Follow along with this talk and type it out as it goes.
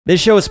This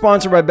show is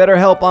sponsored by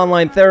BetterHelp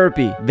Online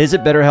Therapy.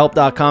 Visit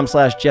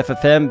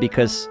betterhelp.com/JeffFM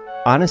because,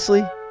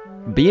 honestly,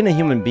 being a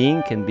human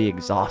being can be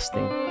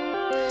exhausting.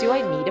 Do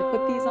I need to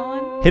put these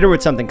on? Hit her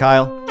with something,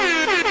 Kyle. Nice.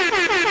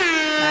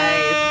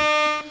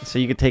 So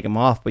you could take them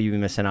off, but you'd be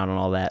missing out on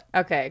all that.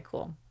 Okay,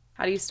 cool.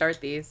 How do you start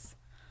these?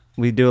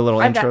 We do a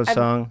little intro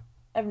song.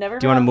 I've never.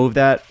 Do you want to move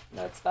that?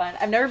 No, it's fine.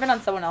 I've never been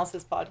on someone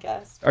else's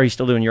podcast. Are you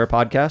still doing your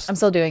podcast? I'm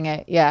still doing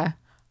it. Yeah.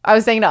 I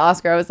was saying to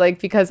Oscar, I was like,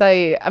 because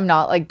I'm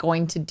not like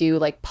going to do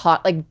like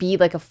be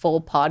like a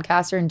full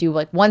podcaster and do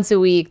like once a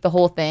week the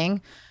whole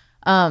thing.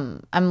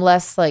 I'm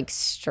less like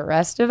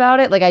stressed about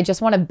it. Like I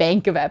just want a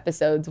bank of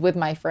episodes with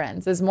my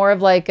friends. It's more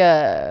of like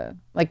a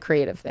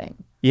creative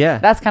thing. Yeah.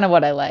 That's kind of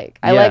what I like.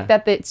 I like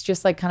that it's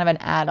just like kind of an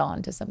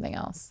add-on to something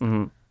else.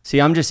 Mm-hmm. See,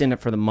 I'm just in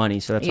it for the money,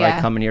 so that's why I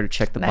come in here to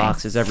check the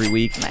boxes every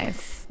week.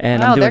 Nice.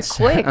 And wow, I'm they're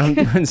quick. I'm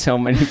doing so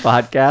many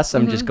podcasts.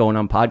 I'm just going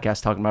on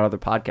podcasts talking about other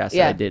podcasts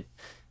that I did.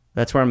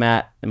 That's where I'm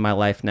at in my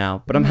life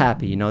now. But I'm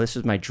happy. You know, this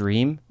is my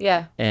dream.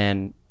 Yeah.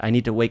 And I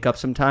need to wake up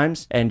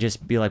sometimes and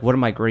just be like, what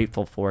am I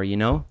grateful for, you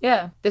know?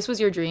 Yeah. This was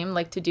your dream,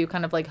 like to do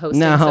kind of like hosting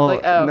no, stuff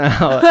like, oh. No.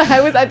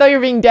 I thought you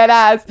were being dead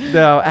ass.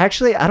 No,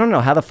 actually, I don't know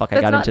how the fuck I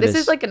got into this.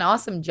 This is like an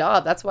awesome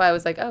job. That's why I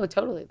was like, oh,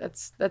 totally.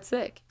 That's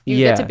sick. You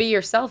get to be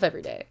yourself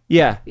every day.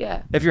 Yeah.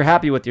 Yeah. If you're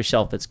happy with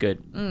yourself, that's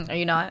good. Are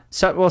you not?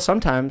 Well,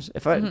 sometimes,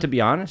 if I, to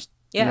be honest.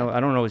 Yeah. You know, I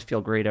don't always feel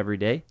great every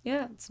day.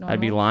 Yeah, it's normal.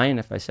 I'd be lying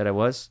if I said I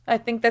was. I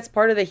think that's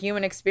part of the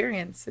human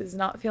experience is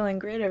not feeling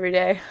great every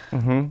day.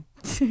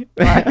 Mm-hmm.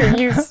 Why are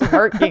you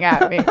smirking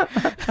at me?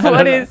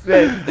 What is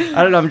this?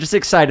 I don't know. I'm just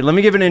excited. Let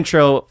me give an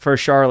intro for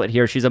Charlotte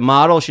here. She's a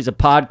model. She's a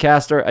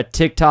podcaster, a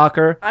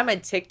TikToker. I'm a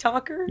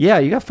TikToker? Yeah,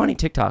 you got funny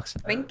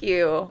TikToks. Thank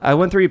you. I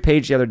went through your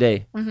page the other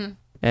day,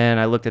 and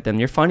I looked at them.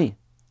 You're funny.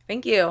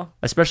 Thank you.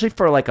 Especially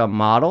for like a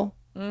model.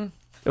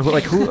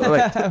 Like who?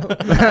 Like,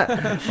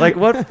 like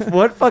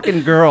what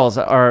fucking girls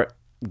are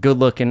good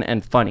looking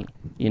and funny?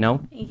 You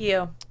know? Thank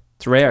you.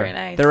 It's rare. Very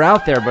nice. They're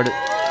out there, but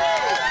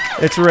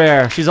it's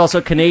rare. She's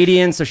also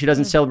Canadian, so she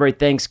doesn't celebrate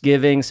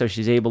Thanksgiving, so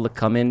she's able to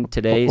come in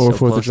today. Or so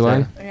 4th of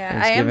July. Yeah,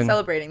 I am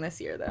celebrating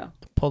this year though.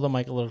 Pull the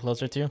mic a little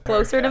closer to you.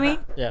 Closer to me?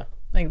 Yeah.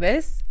 Like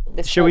this?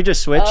 Should we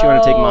just switch? You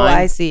want to take mine?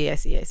 I see.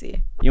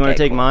 You want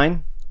to take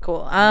mine?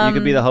 Cool. You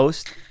could be the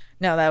host.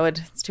 No,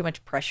 it's too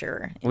much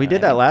pressure. We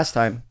did that last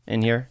time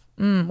in here.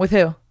 With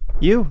who?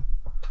 You.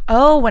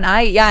 Oh,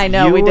 I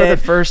know. You we were did.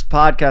 the first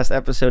podcast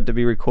episode to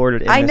be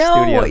recorded in the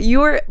studio. You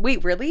were.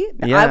 Wait, really?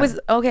 Yeah. I was.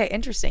 Okay,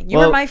 interesting. You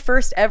were my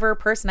first ever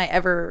person I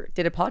ever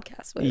did a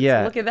podcast with.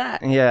 Yeah. So look at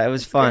that. Yeah, it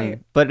was fun, great.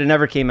 but it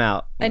never came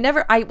out.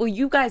 Well,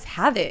 you guys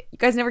have it. You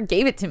guys never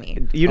gave it to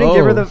me. You didn't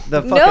give her the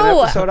fucking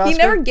episode, Oscar? He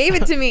never gave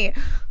it to me.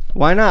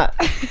 Why not?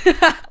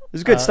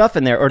 There's good stuff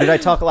in there. Or did I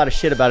talk a lot of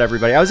shit about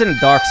everybody? I was in a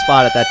dark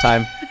spot at that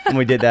time when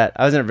we did that.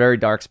 I was in a very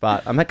dark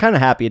spot. I'm kind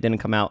of happy it didn't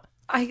come out.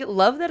 I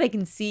love that I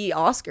can see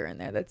Oscar in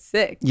there. That's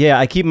sick. Yeah,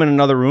 I keep him in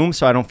another room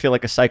so I don't feel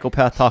like a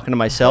psychopath talking to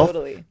myself.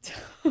 Totally.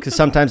 Because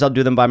sometimes I'll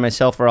do them by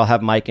myself or I'll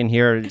have Mike in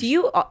here. Do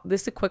you,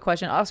 this is a quick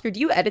question, Oscar, do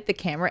you edit the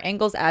camera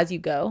angles as you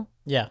go?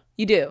 Yeah.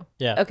 You do?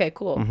 Yeah. Okay,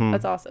 cool.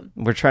 That's awesome.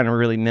 We're trying to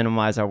really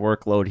minimize our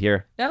workload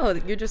here. No,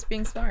 you're just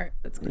being smart.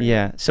 That's great.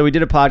 Yeah. So we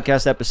did a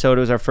podcast episode.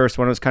 It was our first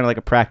one. It was kind of like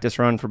a practice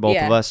run for both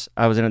of us.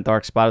 I was in a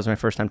dark spot. It was my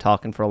first time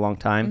talking for a long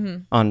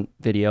time on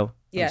video.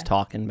 I was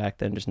talking back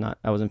then,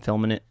 I wasn't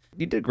filming it.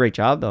 You did a great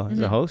job though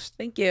as a host.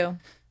 Thank you.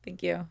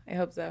 I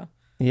hope so.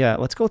 Yeah,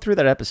 let's go through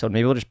that episode.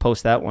 Maybe we'll just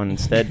post that one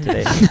instead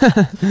today.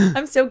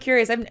 I'm so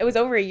curious. It was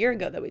over a year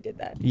ago that we did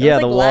that. Yeah,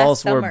 was the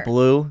walls were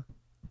blue.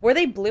 Were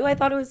they blue? I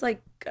thought it was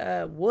like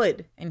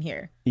wood in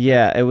here.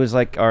 Yeah, it was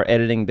like our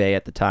editing bay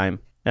at the time.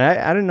 And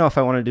I didn't know if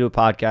I wanted to do a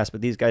podcast,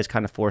 but these guys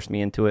kind of forced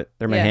me into it.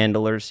 They're my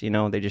handlers, you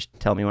know. They just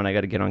tell me when I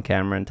got to get on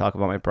camera and talk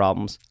about my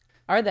problems.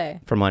 Are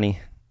they? For money.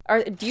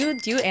 Do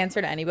you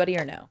answer to anybody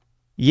or no?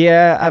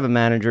 Yeah, I have a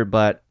manager,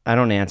 but I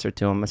don't answer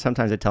to him.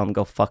 Sometimes I tell him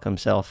go fuck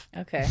himself.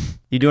 Okay.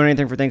 You doing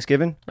anything for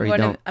Thanksgiving? Or you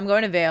don't? I'm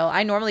going to Vail.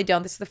 I normally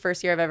don't. This is the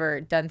first year I've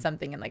ever done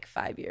something in like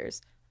 5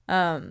 years.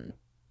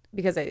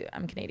 Because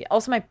I'm Canadian.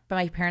 Also,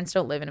 my parents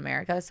don't live in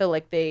America, so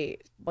like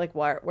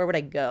where would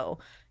I go?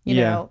 You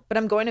know. But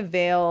I'm going to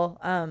Vail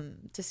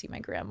to see my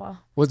grandma.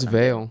 What's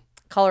Vail?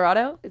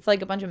 Colorado. It's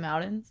like a bunch of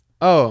mountains.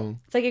 Oh.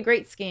 It's like a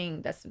great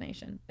skiing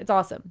destination. It's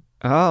awesome.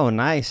 Oh,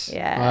 nice.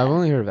 Yeah. I've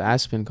only heard of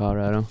Aspen,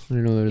 Colorado. I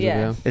didn't know there was a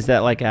Vail. Is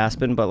that like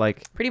Aspen, but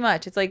like pretty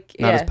much? It's like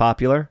not as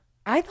popular?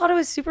 I thought it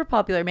was super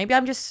popular. Maybe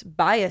I'm just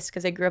biased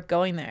because I grew up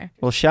going there.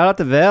 Well, shout out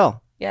to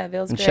Vail. Yeah,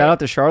 Vail's and great. Shout out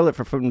to Charlotte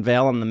for putting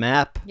Vail on the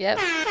map. Yep.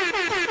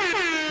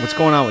 What's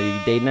going on with you?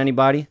 You dating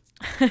anybody?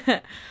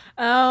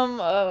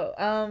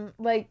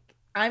 Like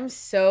I'm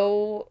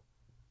so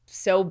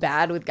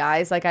bad with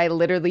guys. Like I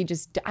literally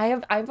just I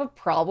have a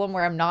problem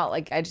where I'm not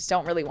like I just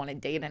don't really want to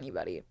date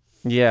anybody.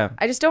 Yeah.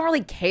 I just don't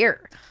really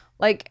care.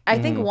 Like I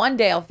think one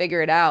day I'll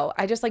figure it out.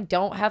 I just like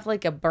don't have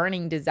like a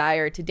burning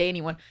desire to date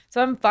anyone.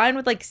 So I'm fine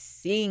with like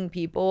seeing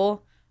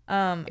people.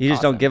 You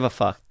just don't give a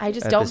fuck. I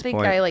just don't think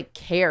I like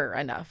care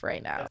enough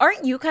right now.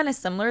 Aren't you kind of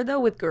similar though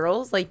with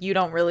girls? Like you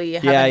don't really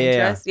have an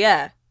interest.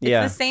 Yeah.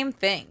 It's the same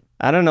thing.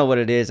 I don't know what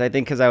it is. I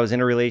think because I was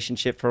in a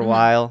relationship for a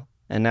while,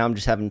 and now I'm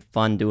just having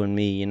fun doing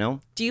me, you know?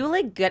 Do you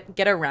like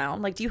get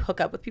around? Like, do you hook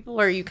up with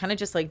people, or you kind of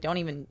just like don't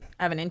even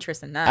have an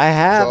interest in that? I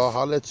have. So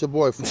I'll let your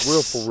boy for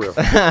real.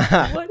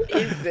 What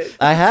is this?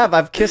 I have.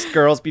 I've kissed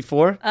girls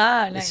before.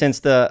 Nice. Since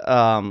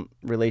the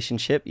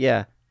relationship,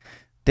 yeah.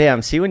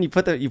 Damn. See, when you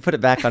put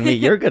it back on me,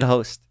 you're a good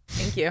host.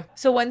 Thank you.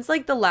 So when's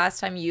like the last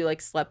time you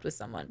like slept with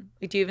someone?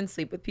 Like, do you even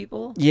sleep with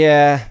people?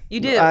 Yeah. You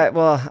do?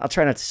 Well, I'll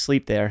try not to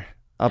sleep there.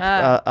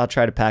 I'll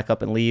try to pack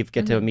up and leave,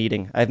 get to a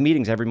meeting. I have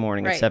meetings every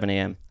morning at 7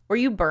 a.m. Were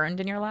you burned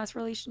in your last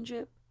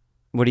relationship?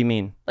 What do you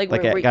mean? Like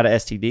were got a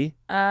STD?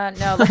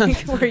 No,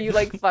 like were you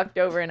like fucked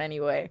over in any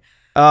way?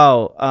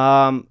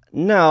 Oh,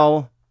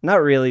 no, not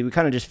really. We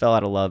kind of just fell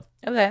out of love.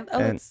 Okay. Oh,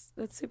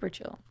 that's super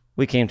chill.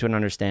 We came to an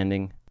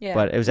understanding,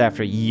 but it was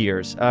after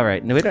years. All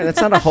right. No,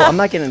 that's not a whole, I'm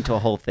not getting into a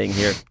whole thing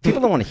here.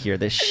 People don't want to hear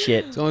this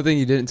shit. It's the only thing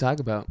you didn't talk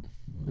about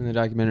in the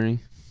documentary.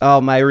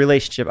 Oh, my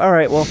relationship. All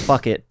right. Well,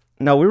 fuck it.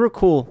 No, we were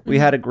cool. We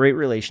had a great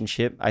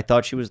relationship. I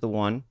thought she was the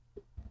one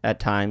at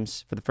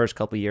times for the first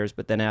couple of years.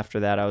 But then after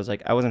that, I was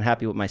like, I wasn't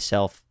happy with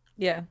myself.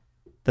 Yeah.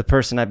 The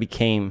person I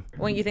became.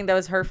 Well, you think that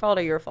was her fault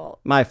or your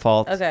fault? My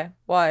fault. Okay.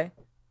 Why?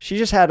 She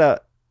just had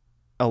a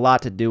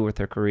lot to do with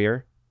her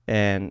career.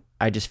 And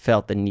I just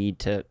felt the need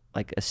to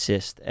like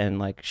assist. And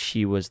like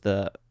she was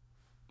the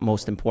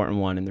most important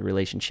one in the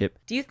relationship.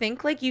 Do you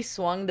think like you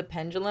swung the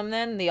pendulum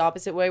then the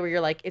opposite way where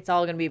you're like, it's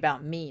all going to be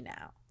about me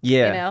now?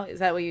 Yeah. You know, is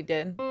that what you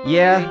did?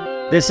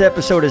 Yeah. This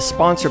episode is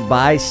sponsored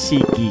by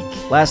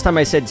SeatGeek. Last time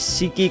I said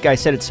SeatGeek, I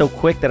said it so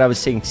quick that I was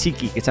saying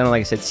SeatGeek. It sounded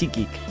like I said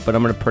SeatGeek, but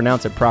I'm going to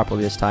pronounce it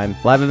properly this time.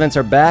 Live events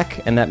are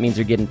back, and that means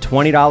you're getting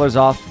 $20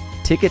 off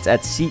tickets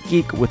at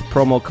SeatGeek with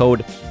promo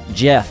code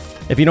Jeff.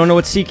 If you don't know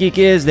what SeatGeek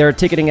is, they're a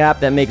ticketing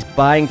app that makes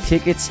buying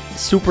tickets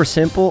super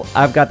simple.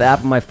 I've got the app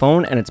on my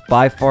phone, and it's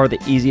by far the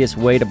easiest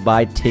way to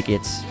buy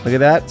tickets. Look at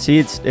that. See,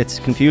 it's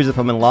confused if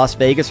I'm in Las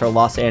Vegas or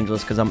Los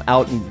Angeles because I'm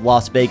out in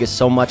Las Vegas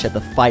so much at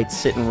the fights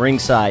sitting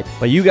ringside.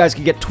 But you guys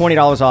can get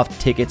 $20 off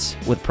tickets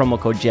with promo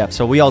code Jeff,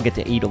 so we all get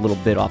to eat a little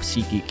bit off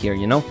SeatGeek here,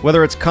 you know?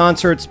 Whether it's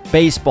concerts,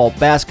 baseball,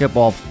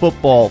 basketball,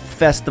 football,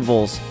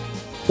 festivals,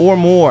 or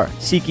more,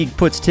 SeatGeek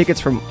puts tickets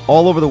from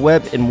all over the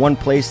web in one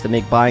place to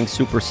make buying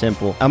super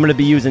simple. I'm going to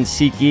be using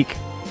SeatGeek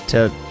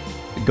to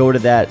go to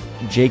that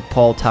Jake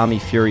Paul Tommy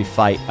Fury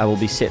fight. I will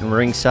be sitting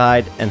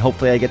ringside, and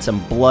hopefully I get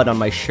some blood on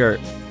my shirt.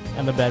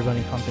 And the Bad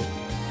Bunny concert.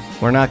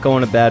 We're not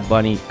going to Bad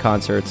Bunny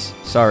concerts.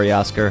 Sorry,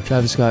 Oscar.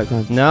 Travis Scott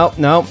concert. No.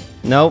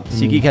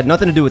 SeatGeek had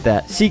nothing to do with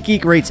that.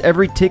 SeatGeek rates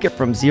every ticket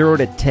from 0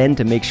 to 10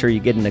 to make sure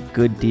you're getting a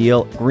good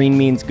deal. Green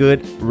means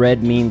good,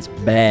 red means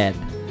bad.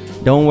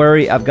 Don't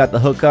worry, I've got the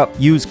hookup.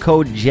 Use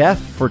code Jeff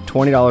for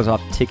 $20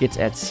 off tickets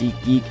at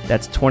SeatGeek.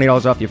 That's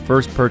 $20 off your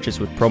first purchase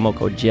with promo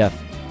code Jeff.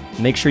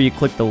 Make sure you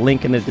click the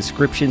link in the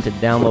description to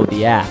download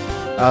the app.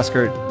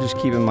 Oscar, just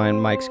keep in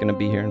mind Mike's going to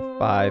be here in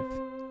 5.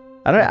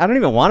 I don't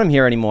even want him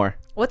here anymore.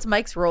 What's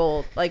Mike's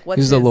role? Like, what's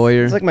He's the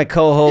lawyer. He's like my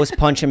co-host,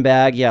 punching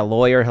bag. Yeah,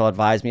 lawyer. He'll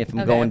advise me if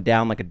I'm going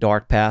down like a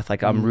dark path.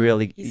 Like I'm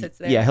really. He sits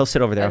there. Yeah, he'll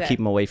sit over there. Okay. I'll keep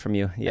him away from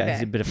you. Yeah, Okay.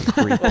 he's a bit of a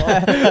creep.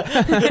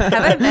 Have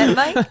I met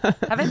Mike?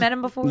 Have I met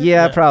him before?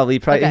 Yeah, probably.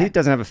 Okay. He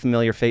doesn't have a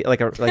familiar face, like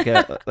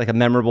a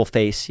memorable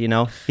face. You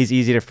know, he's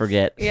easy to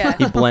forget. Yeah.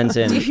 He blends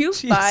in. Do you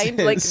find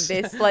like Jesus.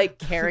 this like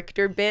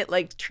character bit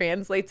like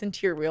translates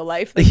into your real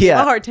life? Like, Yeah. you have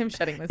a hard time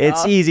shutting this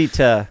It's off. easy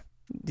to,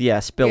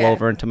 spill Yeah.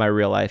 over into my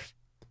real life.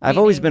 I've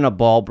always been a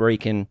ball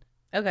breaking,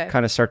 Okay.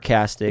 kind of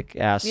sarcastic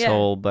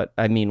asshole, but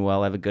I mean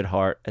well. I have a good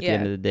heart at the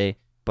end of the day.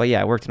 But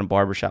yeah, I worked in a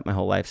barbershop my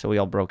whole life, so we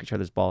all broke each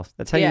other's balls.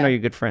 That's how you know you're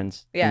good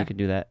friends. Yeah. You can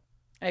do that.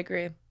 I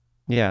agree.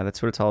 Yeah,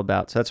 that's what it's all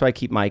about. So that's why I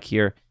keep Mike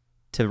here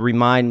to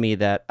remind me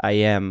that I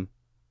am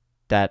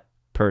that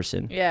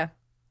person. Yeah.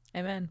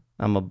 Amen.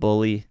 I'm a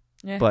bully,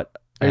 Yeah. but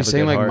I Are you have a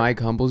saying good like heart. Mike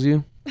humbles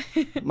you?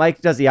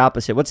 Mike does the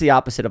opposite. What's the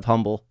opposite of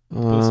humble?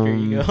 Boost your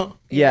ego.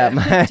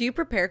 Yeah, Do you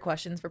prepare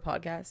questions for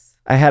podcasts?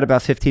 I had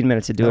about 15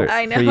 minutes to do it.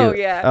 I for know,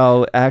 you. yeah.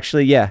 Oh,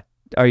 actually, yeah.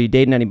 Are you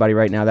dating anybody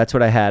right now? That's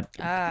what I had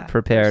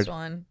prepared. First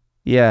one.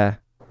 Yeah.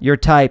 Your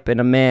type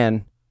and a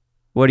man.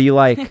 What do you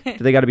like? Do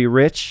they got to be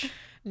rich?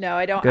 No,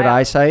 I don't. Good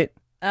eyesight?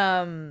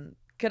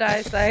 Good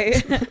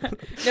eyesight.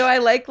 No, I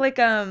like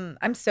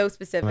I'm so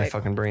specific. My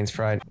fucking brain's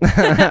fried.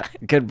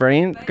 Good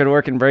brain? Good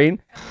working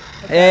brain?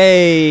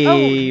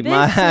 Hey, this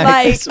Mike.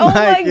 Mike. Oh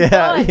my Yeah,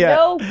 god, yeah.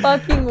 no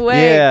fucking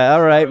way. Yeah,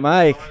 all right,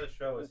 Mike. The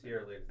show is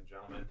here, ladies and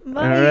gentlemen.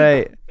 Mike. All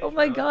right. Oh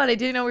my god, I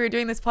didn't know we were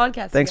doing this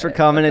podcast. Thanks for together.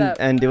 coming What's up?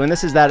 and doing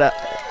this. Is that a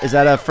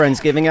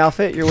Friendsgiving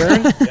outfit you're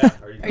wearing? Yeah,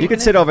 are you You can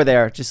sit over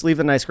there. Just leave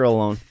the nice girl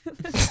alone.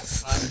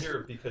 I'm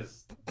here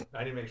because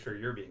I need to make sure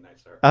you're being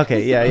nice to her.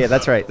 Okay, yeah,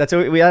 that's right. That's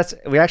what we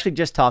actually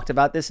just talked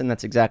about this, and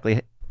that's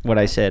exactly what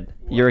I said.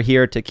 You're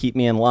here to keep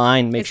me in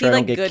line, make Is sure he I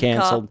like don't get good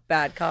canceled. cop,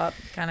 bad cop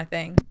kind of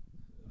thing?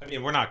 I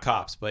mean, we're not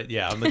cops, but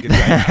yeah, I'm the good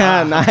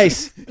guy.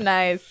 Nice.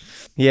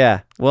 Nice.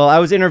 Yeah. Well, I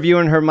was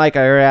interviewing her, Mike.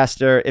 I asked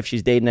her if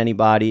she's dating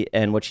anybody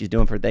and what she's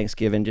doing for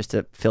Thanksgiving, just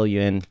to fill you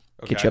in, get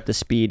Okay. you up to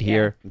speed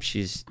here.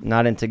 She's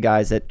not into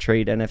guys that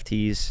trade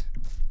NFTs.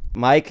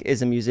 Mike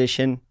is a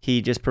musician.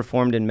 He just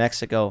performed in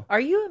Mexico. Are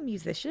you a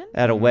musician?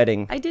 At a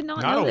wedding. I did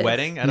not know Not a this.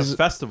 wedding, at a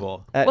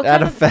festival.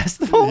 At a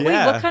festival? Wait,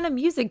 Yeah. what kind of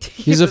music do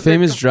you He's a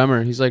famous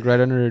drummer. He's like right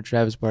under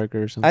Travis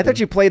Barker or something. I thought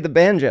you played the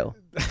banjo.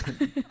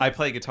 I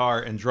play guitar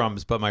and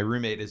drums, but my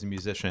roommate is a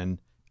musician,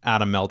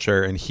 Adam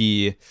Melcher, and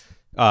he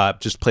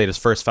just played his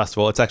first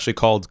festival. It's actually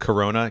called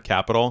Corona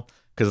Capital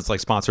because it's like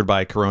sponsored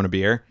by Corona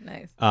Beer.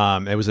 Nice.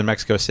 It was in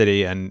Mexico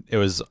City, and it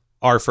was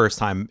our first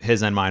time,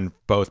 his and mine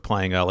both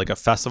playing like a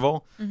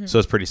festival. So it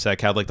was pretty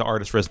sick. Had like the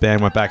artist wristband,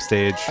 went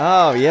backstage.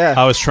 Oh yeah.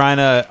 I was trying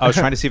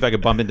to see if I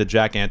could bump into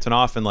Jack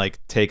Antonoff and like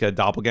take a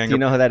doppelganger. Do you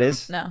know who that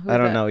is? No, who's I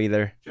don't that? know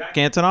either. Jack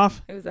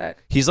Antonoff? Who's that?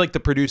 He's like the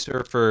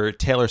producer for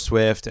Taylor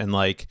Swift and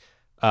like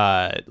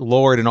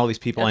Lord and all these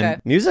people. Okay.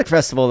 And Music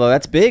festival though,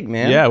 that's big,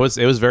 man. yeah, it was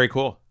very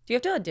cool. Do you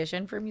have to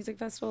audition for a music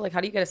festival? Like,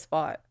 how do you get a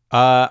spot?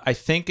 I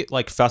think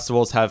like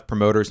festivals have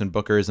promoters and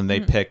bookers, and they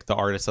pick the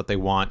artists that they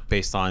want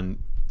based on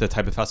the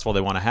type of festival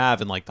they want to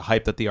have and like the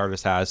hype that the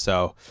artist has.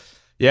 So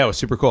yeah, it was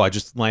super cool. I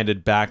just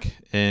landed back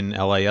in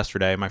LA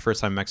yesterday, my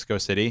first time in Mexico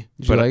City.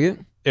 Did you like it?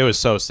 It was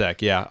so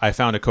sick. Yeah, I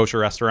found a kosher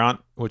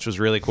restaurant, which was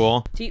really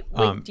cool. Do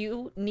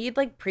you need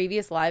like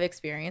previous live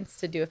experience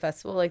to do a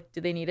festival? Like, do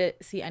they need to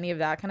see any of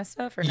that kind of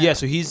stuff? Or no? Yeah,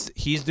 so he's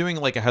doing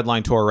like a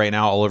headline tour right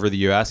now all over the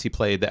U.S. He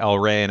played the El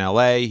Rey in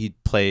L.A.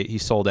 He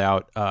sold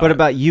out. What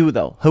about you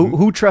though?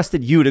 Who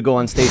trusted you to go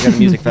on stage at a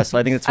music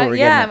festival? I think that's what we're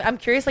yeah, getting at. I'm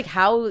curious like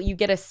how you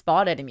get a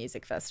spot at a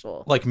music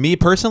festival. like me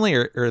personally,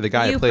 or the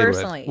guy I You played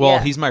personally, with? Well,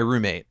 yeah. he's my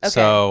roommate, Okay.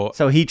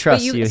 so He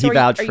trusts you. He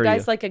vouched are for you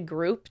guys you. like a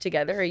group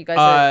together? Are you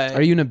guys?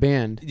 Are you in a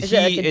band? Is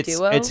it like a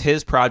duo? It's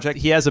his project.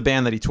 He has a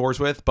band that he tours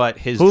with, but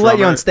his Who let you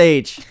drummer- on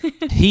stage?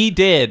 He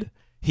did.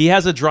 He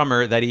has a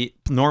drummer that he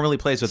normally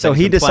plays with. So that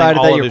he he's been playing decided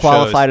all that of you're his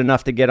qualified shows.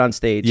 enough to get on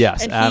stage.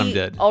 Yes, and Adam he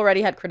did.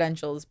 already had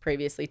credentials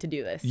previously to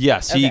do this.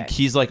 Yes, Okay.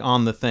 he's like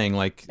on the thing,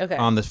 like Okay.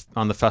 on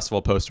the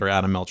festival poster,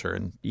 Adam Melcher,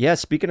 and Yeah,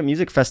 speaking of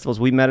music festivals,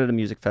 we met at a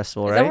music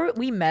festival, Is right? that where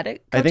we met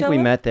at Coachella? I think we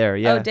met there,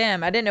 yeah. Oh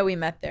damn, I didn't know we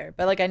met there,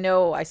 but like I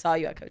know I saw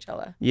you at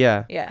Coachella.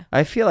 Yeah. Yeah.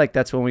 I feel like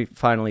that's when we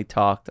finally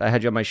talked. I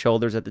had you on my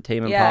shoulders at the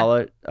Tame Yeah.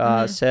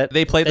 Impala set.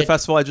 they played the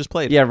festival I just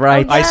played. Yeah,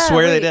 right. Oh, I yeah,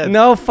 swear they wait. did.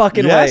 No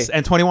fucking Yes, way.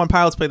 and 21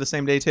 Pilots played the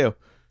same day too.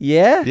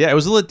 Yeah? Yeah, it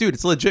was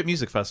it's a legit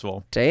music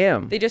festival.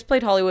 Damn. They just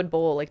played Hollywood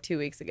Bowl like 2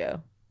 weeks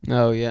ago.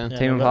 Oh yeah. Tame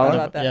November- Impala?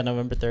 About that. Yeah,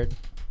 November 3rd.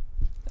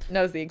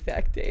 Knows the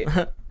exact date.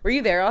 Were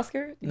you there,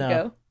 Oscar? Did No. you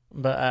go?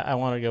 But I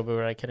want to go,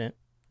 but I couldn't.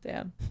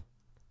 Damn.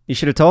 You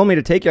should have told me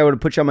to take you. I would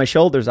have put you on my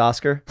shoulders,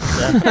 Oscar.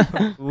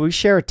 Yeah. We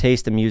share a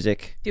taste of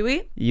music, Do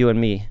we? you and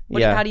me.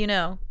 How do you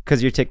know?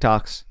 Because your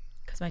TikToks.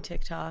 Because my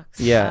TikToks.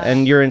 Yeah,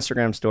 and your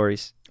Instagram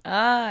stories.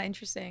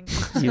 Interesting.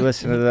 You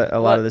listen to a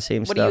lot of the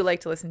same What stuff. do you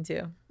like to listen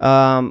to?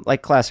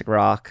 Like classic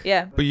rock.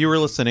 Yeah. But you were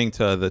listening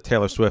to the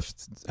Taylor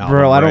Swift album,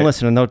 Bro, I don't right?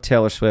 listen to no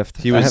Taylor Swift.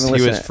 He I was haven't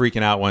listened to-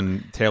 freaking out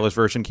when Taylor's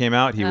version came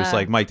out. He was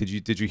like, "Mike, did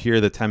you hear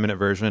the 10-minute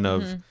version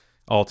of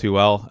All Too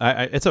Well?"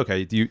 It's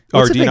okay.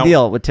 What's the do you big know?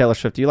 deal with Taylor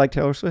Swift? Do you like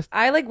Taylor Swift?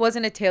 I like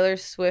wasn't a Taylor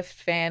Swift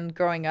fan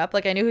growing up.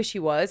 Like I knew who she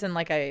was and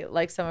like I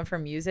liked some of her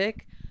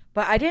music.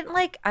 But I didn't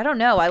like, I don't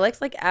know. I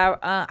liked like,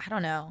 I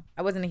don't know.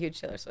 I wasn't a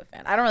huge Taylor Swift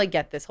fan. I don't really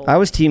get this whole I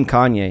was Team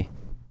Kanye.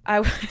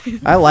 I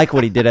I like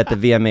what he did at the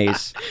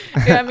VMAs.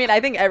 Yeah, I mean, I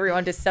think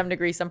everyone to some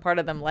degree, some part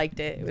of them liked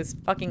it. It was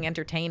fucking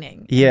entertaining.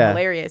 And Yeah.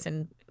 hilarious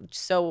and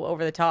so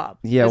over the top.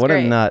 It Yeah, was what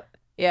great. a nut.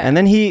 Yeah. And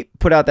then he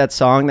put out that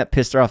song that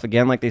pissed her off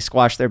again, like they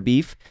squashed their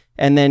beef.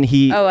 And then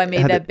he Oh, I made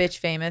had that the- bitch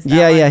famous. That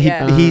Yeah, one,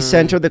 yeah. He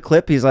sent her the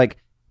clip. He's like,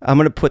 I'm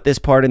gonna put this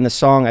part in the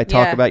song. I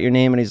talk Yeah. about your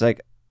name, and he's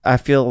like, I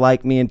feel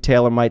like me and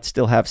Taylor might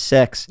still have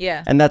sex.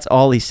 Yeah. And that's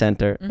all he sent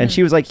her. And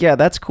she was like, yeah,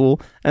 that's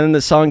cool. And then the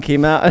song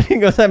came out, and he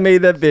goes, I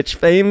made that bitch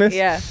famous.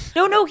 Yeah.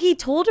 No, he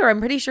told her. I'm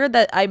pretty sure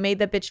that I made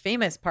that bitch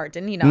famous part,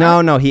 didn't he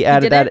not? No, he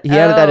added didn't? that. He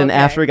added that in Oh,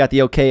 okay. after he got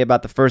the okay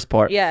about the first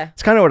part. Yeah.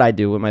 It's kind of what I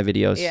do with my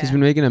videos. Yeah. He's been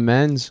making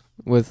amends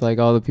with like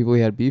all the people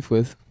he had beef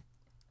with.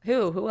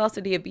 Who else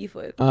did he have beef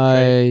with?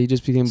 He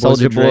just became boys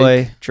Soldier with Drake.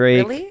 Boy,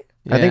 Drake. Really?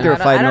 I think they Yeah.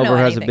 were fighting I don't over know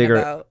who has a anything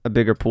about-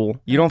 bigger pool.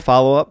 You don't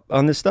follow up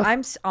on this stuff?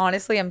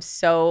 Honestly, I'm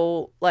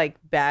so like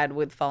bad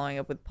with following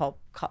up with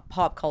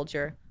pop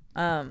culture.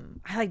 I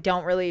like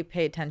don't really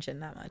pay attention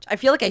that much. I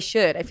feel like I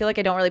should. I feel like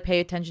I don't really pay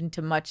attention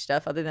to much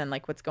stuff other than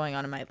like what's going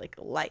on in my like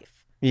life.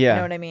 Yeah. You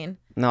know what I mean?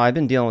 No, I've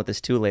been dealing with this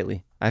too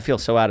lately. I feel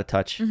so out of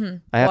touch.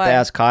 I have Why? to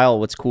ask Kyle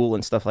what's cool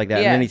and stuff like that.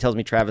 Yeah. And then he tells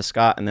me Travis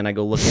Scott, and then I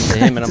go look into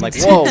him, and I'm like,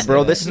 whoa,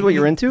 bro, this is what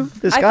you're into?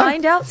 This I guy?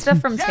 find out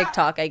stuff from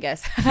TikTok, I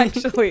guess.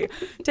 Actually,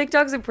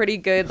 TikTok's a pretty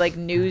good like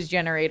news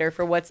generator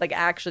for what's like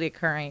actually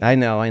occurring. I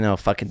know.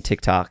 Fucking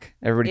TikTok.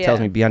 Everybody tells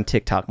Yeah. me be on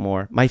TikTok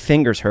more. My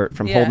fingers hurt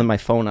from Yeah. holding my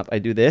phone up. I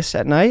do this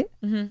at night,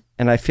 and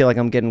I feel like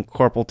I'm getting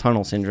carpal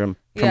tunnel syndrome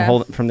from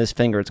Yeah. from this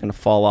finger. It's gonna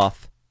fall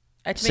off.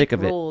 I had to Sick make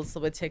of it. rules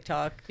with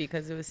TikTok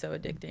because it was so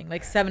addicting.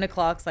 Like 7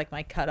 o'clock's like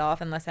my cutoff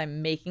unless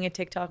I'm making a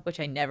TikTok, which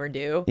I never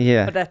do.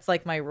 Yeah. But that's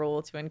like my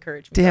rule to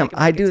encourage me. so Damn, can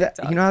I make a do that.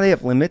 TikTok. You know how they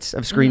have limits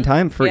of screen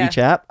time for Yeah. each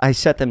app? I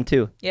set them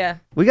too. Yeah.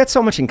 We got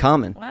so much in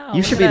common. Wow.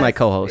 You should look be at my us.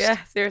 co-host. Yeah,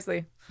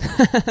 seriously.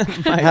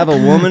 Have a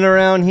woman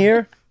around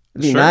here.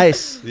 It'd be Sure.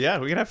 nice. Yeah,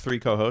 we can have 3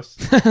 co-hosts.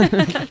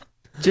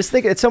 Just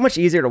think, it's so much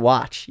easier to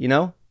watch, you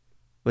know,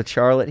 with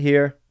Charlotte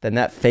here than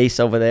that face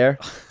over there.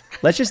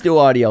 Let's just do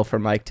audio for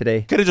Mike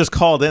today. Could have just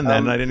called in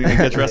then. I didn't even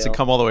get dressed and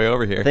come all the way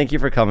over here. Thank you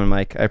for coming,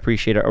 Mike. I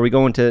appreciate it. Are we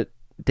going to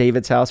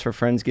David's house for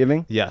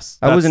Friendsgiving? Yes.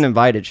 I wasn't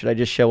invited. Should I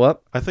just show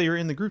up? I thought you were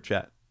in the group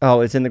chat.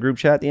 Oh, it's in the group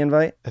chat, the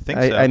invite? I think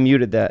so. I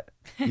muted that.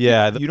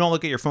 Yeah. You don't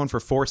look at your phone for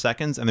 4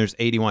 seconds and there's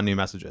 81 new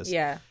messages.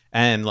 Yeah.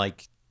 And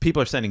like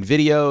people are sending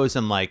videos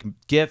and like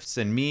gifts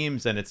and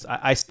memes. And it's,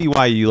 I see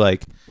why you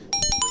like,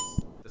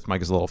 this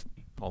mic is a little,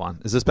 hold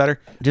on. Is this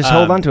better? Just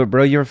hold on to it,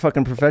 bro. You're a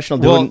fucking professional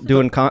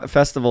doing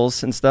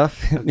festivals and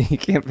stuff. You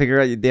can't figure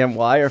out your damn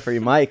wire for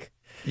your mic.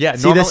 Yeah.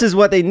 See, this is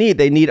what they need.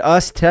 They need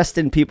us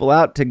testing people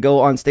out to go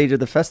on stage at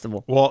the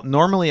festival. Well,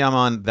 normally I'm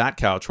on that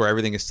couch where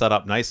everything is set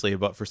up nicely,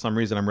 but for some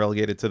reason I'm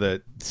relegated to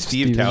the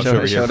Steve couch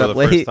over here for the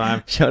first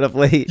time. Showed up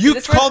late. You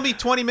called me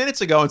 20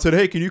 minutes ago and said,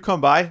 "Hey, can you come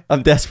by?"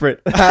 I'm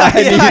desperate.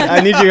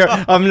 I need you.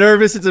 I'm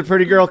nervous. It's a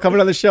pretty girl coming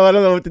on the show. I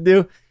don't know what to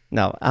do.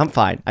 No, I'm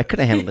fine. I could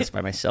have handled this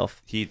by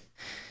myself.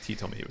 He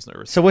told me he was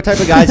nervous. So what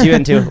type of guys you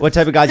into? What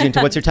type of guys you into?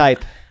 What's your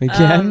type?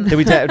 Again?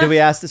 Did we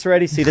ask this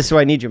already? See, this is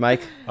why I need you,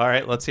 Mike. All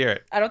right, let's hear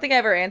it. I don't think I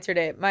ever answered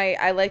it.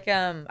 I like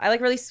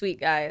really sweet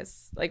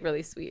guys. Like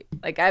really sweet.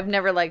 Like I've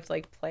never liked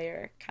like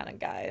player kind of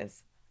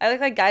guys. I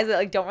like guys that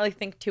like don't really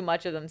think too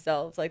much of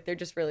themselves. Like they're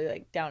just really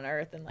like down to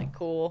earth and like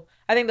cool.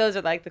 I think those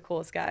are like the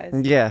coolest guys.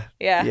 Yeah.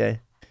 Yeah.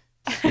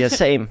 Yeah,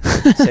 same.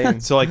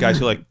 So like guys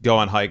who like go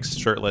on hikes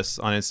shirtless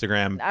on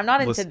Instagram. I'm not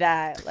into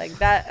that. Like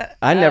that.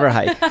 I never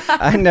hike.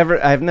 I've never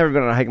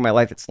been on a hike in my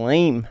life. It's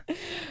lame.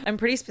 I'm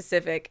pretty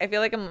specific. I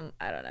feel like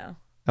I don't know.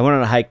 I went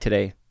on a hike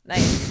today.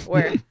 Nice.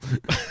 Where?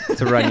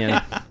 To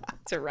Runyon.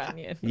 To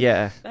Runyon.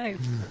 Yeah. Nice.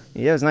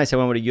 Yeah, it was nice. I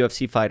went with a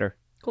UFC fighter.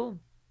 Cool.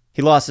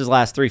 He lost his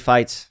last 3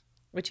 fights.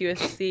 Which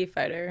UFC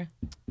fighter?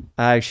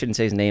 I shouldn't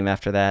say his name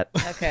after that.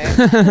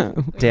 Okay.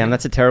 Damn,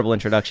 that's a terrible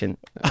introduction.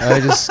 I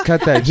just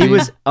cut that. He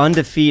was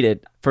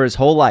undefeated for his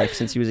whole life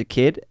since he was a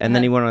kid, and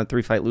then he went on a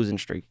 3-fight losing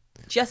streak.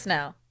 Just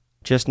now.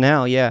 Just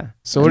now, yeah.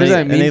 So what does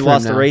that mean? And he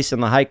lost now? the race in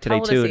the hike today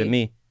How old too is he? to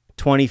me.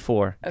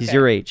 24. Okay. He's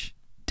your age.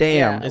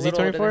 Damn. Yeah, Is he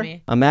 24?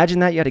 Imagine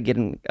that you had to get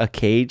in a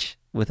cage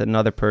with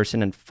another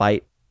person and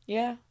fight.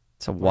 Yeah.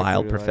 It's a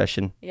wild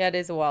profession. Yeah, it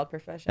is a wild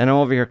profession. And I'm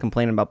over here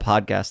complaining about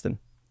podcasting.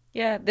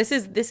 Yeah, this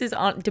is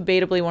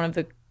debatably one of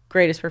the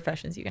greatest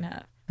professions you can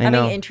have. I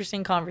know. Having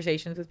interesting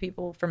conversations with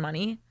people for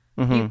money.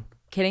 You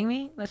kidding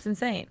me? That's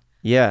insane.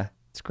 Yeah,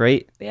 it's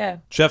great. Yeah.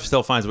 Jeff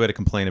still finds a way to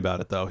complain about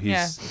it though.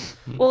 Yeah.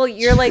 Well,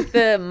 you're like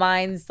the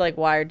mind's like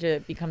wired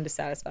to become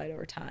dissatisfied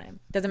over time.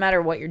 Doesn't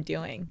matter what you're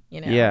doing, you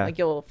know. Yeah. Like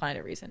you'll find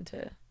a reason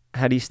to.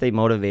 How do you stay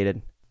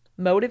motivated?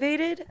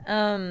 Motivated?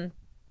 Because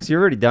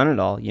you've already done it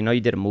all. You know,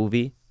 you did a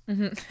movie,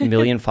 a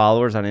million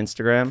followers on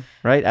Instagram,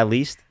 right? At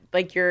least.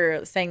 Like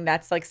you're saying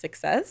that's like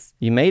success.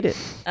 You made it.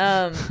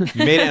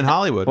 You made it in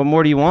Hollywood. What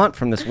more do you want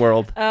from this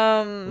world?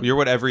 You're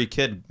what every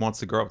kid wants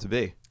to grow up to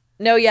be.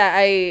 No,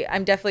 yeah,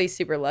 I'm definitely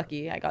super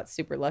lucky. I got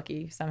super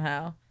lucky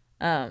somehow.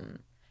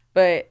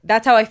 But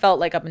that's how I felt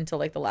like up until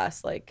like the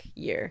last like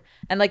year.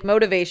 And like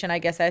motivation, I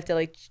guess I have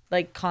to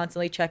like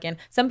constantly check in.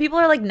 Some people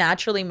are like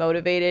naturally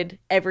motivated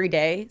every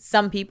day.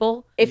 Some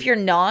people, if you're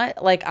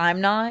not, like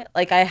I'm not,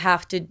 like I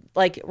have to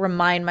like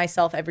remind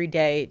myself every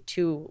day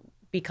to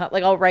become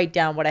like I'll write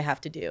down what I have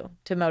to do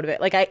to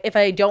motivate. Like if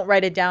I don't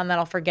write it down, then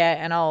I'll forget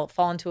and I'll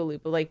fall into a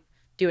loop of like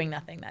doing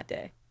nothing that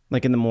day.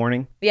 Like in the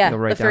morning? Yeah,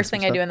 the first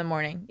thing I do in the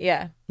morning.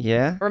 Yeah.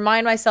 Yeah?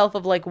 Remind myself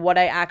of like what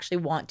I actually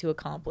want to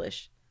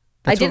accomplish.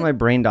 That's what my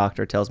brain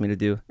doctor tells me to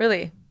do.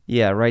 Really?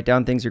 Yeah, write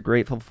down things you're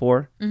grateful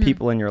for,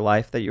 people in your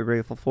life that you're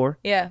grateful for.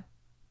 Yeah.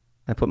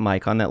 I put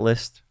Mike on that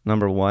list,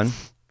 number 1.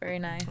 Very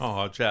nice.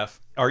 Oh, Jeff.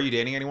 Are you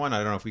dating anyone? I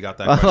don't know if we got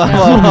that Whoa,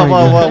 question.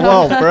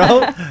 whoa,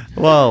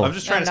 bro. Whoa. I'm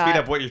just trying to speed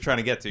up what you're trying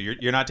to get to.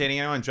 You're not dating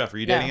anyone? Jeff, are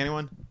you dating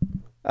anyone?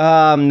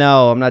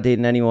 No, I'm not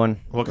dating anyone.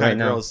 What kind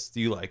of girls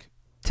do you like?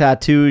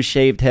 Tattoos,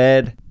 shaved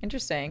head,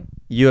 Interesting.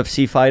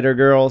 UFC fighter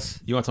girls.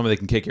 You want somebody that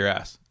can kick your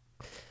ass?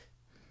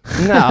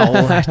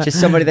 No, just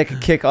somebody that could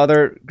kick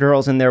other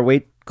girls in their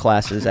weight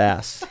classes'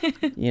 ass.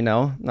 You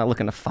know, not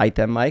looking to fight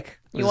them, Mike.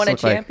 You want a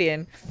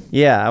champion.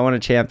 Yeah, I want a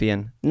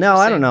champion. No,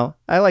 I don't know.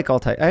 I like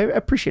all types. I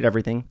appreciate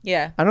everything.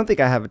 Yeah. I don't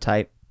think I have a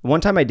type. One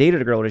time I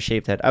dated a girl with a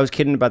shaved head. I was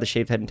kidding about the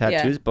shaved head and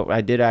tattoos, but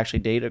I did actually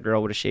date a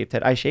girl with a shaved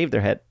head. I shaved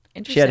her head.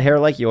 She had hair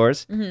like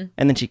yours, and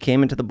then she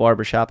came into the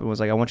barber shop and was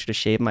like, "I want you to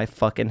shave my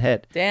fucking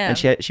head." Damn.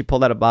 And she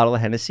pulled out a bottle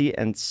of Hennessy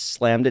and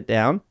slammed it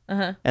down,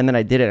 and then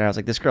I did it, and I was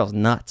like, "This girl's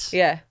nuts."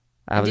 Yeah.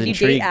 I was Did you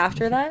intrigued. date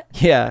after that?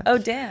 Yeah. Oh,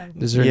 damn.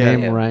 Does her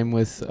name rhyme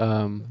with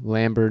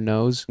Lambert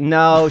Nose?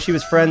 No, she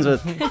was friends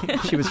with her though.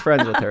 She was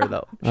friends with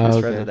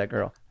that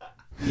girl.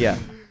 Yeah.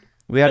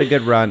 We had a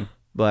good run,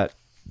 but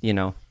you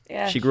know,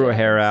 she grew her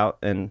hair out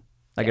and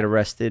I got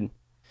arrested.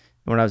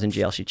 When I was in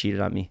jail, she cheated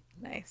on me.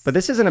 Nice. But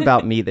this isn't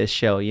about me, this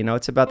show, you know,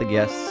 it's about the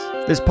guests.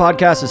 This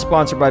podcast is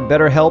sponsored by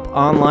BetterHelp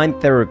Online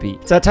Therapy.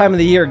 It's that time of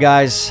the year,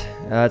 guys.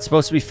 It's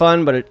supposed to be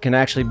fun, but it can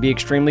actually be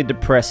extremely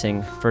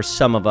depressing for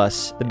some of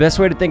us. The best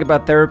way to think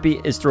about therapy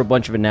is through a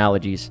bunch of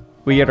analogies.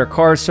 We get our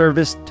cars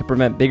serviced to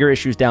prevent bigger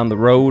issues down the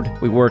road.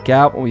 We work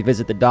out when we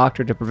visit the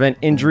doctor to prevent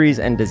injuries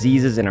and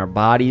diseases in our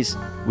bodies.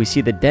 We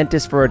see the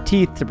dentist for our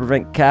teeth to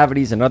prevent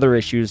cavities and other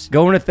issues.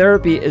 Going to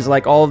therapy is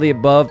like all of the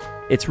above.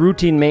 It's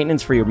routine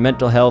maintenance for your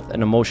mental health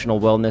and emotional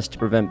wellness to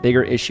prevent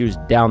bigger issues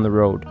down the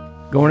road.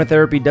 Going to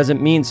therapy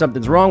doesn't mean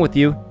something's wrong with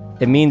you.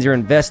 It means you're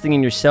investing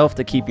in yourself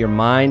to keep your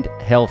mind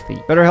healthy.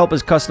 BetterHelp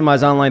is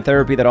customized online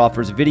therapy that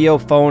offers video,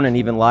 phone, and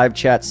even live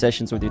chat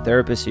sessions with your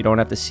therapist, so you don't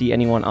have to see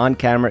anyone on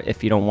camera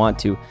if you don't want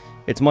to.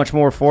 It's much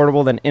more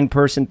affordable than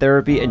in-person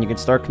therapy, and you can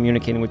start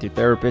communicating with your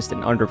therapist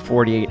in under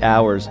 48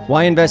 hours.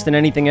 Why invest in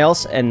anything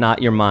else and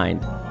not your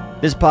mind?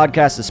 This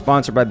podcast is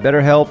sponsored by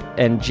BetterHelp,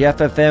 and Jeff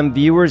FM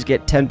viewers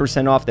get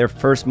 10% off their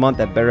first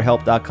month at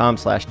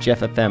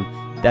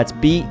betterhelp.com/JeffFM. That's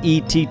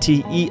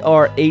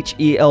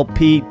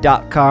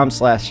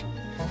BetterHelp.com/Jeff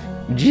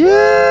FM. Do you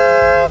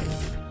have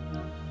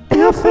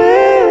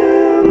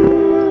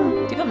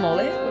a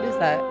mullet? What is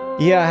that?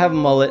 Yeah, I have a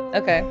mullet.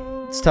 Okay.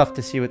 It's tough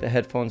to see with the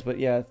headphones, but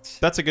yeah.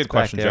 That's a good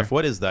question, Jeff.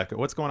 What is that?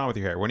 What's going on with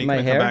your hair? When are you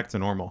going to come back to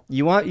normal?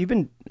 You've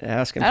been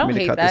asking for me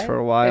to cut this for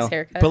a while.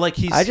 But like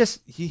he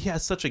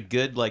has such a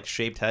good like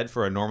shaped head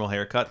for a normal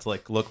haircut to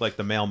like look like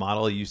the male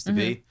model he used to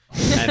be.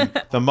 And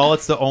the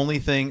mullet's the only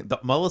thing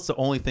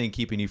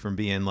keeping you from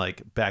being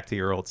like back to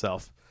your old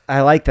self.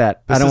 I like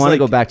that. I don't want to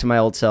go back to my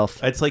old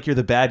self. It's like you're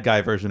the bad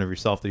guy version of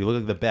yourself. That you look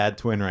like the bad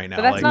twin right now.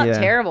 But that's not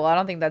terrible. I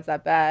don't think that's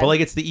that bad. But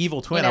like it's the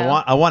evil twin. You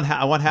know? I want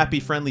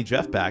happy, friendly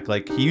Jeff back.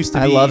 Like he used to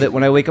be. I love it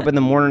when I wake up in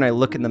the morning. I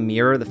look in the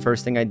mirror. The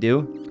first thing I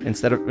do,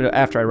 instead of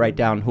after I write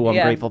down who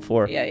I'm grateful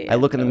for, I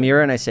look in the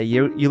mirror and I say,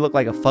 "You look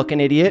like a fucking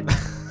idiot."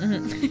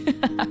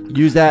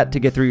 Use that to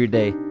get through your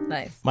day.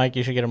 Nice. Mike,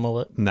 you should get a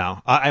mullet.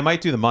 No, I might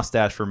do the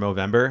mustache for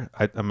November.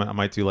 I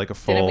might do like a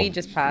full. Didn't we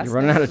just pass? You're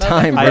running out of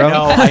time, bro.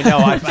 I know.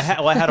 I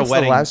had a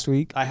wedding last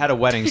week. I had a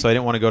wedding, so I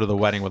didn't want to go to the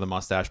wedding with a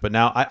mustache. But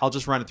now I'll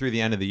just run it through the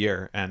end of the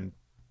year, and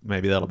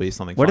maybe that'll be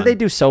something. What fun. do they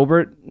do?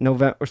 Sober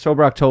November or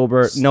sober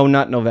October? No,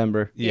 not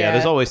November. Yeah,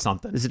 there's always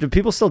something. Do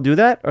people still do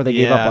that, or they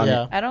gave up on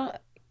it? I don't.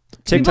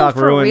 TikTok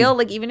people, ruined. For real,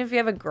 like even if you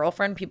have a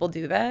girlfriend, people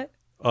do that.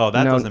 Oh,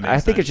 that doesn't make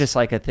sense. I think it's just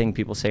like a thing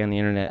people say on the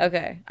internet.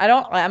 Okay,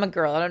 I'm a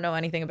girl. I don't know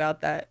anything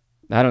about that.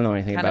 I don't know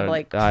anything kind about of it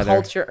like either.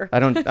 culture. I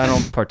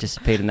don't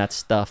participate in that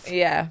stuff.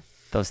 Yeah.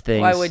 Those things.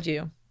 Why would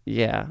you?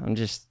 Yeah, I'm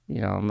just,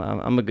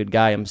 I'm a good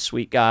guy. I'm a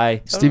sweet guy.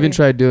 Totally. Steven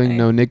tried doing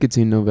no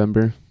nicotine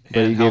November,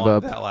 but he gave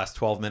up. That last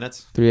 12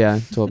 minutes?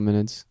 12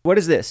 minutes. What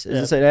is this? Is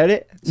this an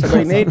edit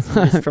somebody made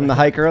from the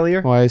hike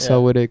earlier?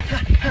 YSL Wittick.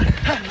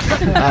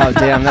 Oh,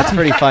 damn, that's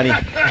pretty funny.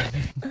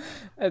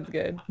 That's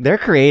good. They're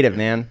creative,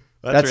 man.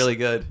 That's really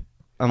good.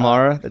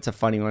 Amara, that's a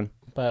funny one.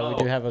 But we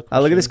do have a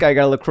question. Look at this guy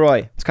got a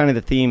LaCroix. It's kind of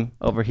the theme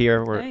over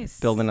here. We're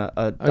building a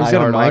he's got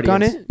a mic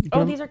audience.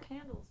 on it? These are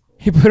candles.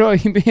 He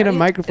made a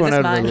microphone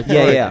out of it.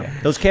 Yeah.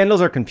 Those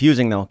candles are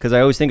confusing though, because I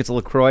always think it's a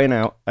LaCroix,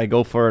 and I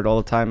go for it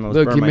all the time. I was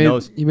burning my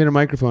nose. You made a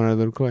microphone out of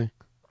the LaCroix.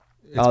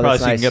 It's probably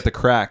so you can get the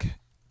crack.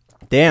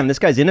 Damn, this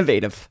guy's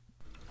innovative.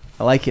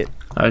 I like it.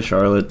 Hi,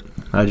 Charlotte.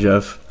 Hi,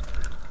 Jeff.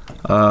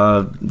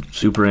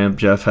 Super amped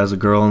Jeff has a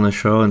girl on the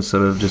show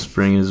instead of just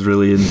bringing his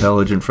really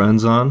intelligent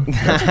friends on.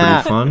 That's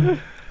pretty fun.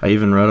 I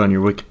even read on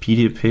your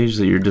Wikipedia page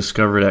that you're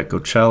discovered at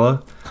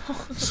Coachella,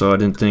 so I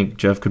didn't think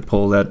Jeff could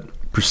pull that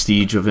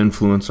prestige of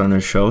influence on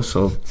his show,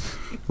 so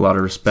a lot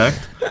of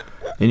respect.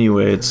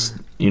 Anyway, it's,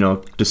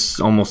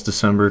 almost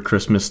December,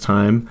 Christmas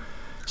time,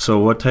 so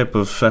what type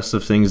of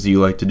festive things do you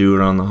like to do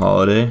around the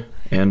holiday?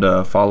 And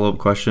a follow-up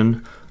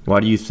question, why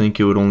do you think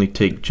it would only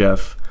take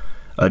Jeff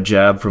a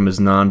jab from his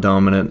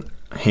non-dominant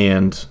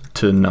hand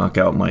to knock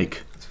out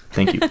Mike?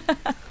 Thank you.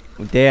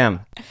 Damn,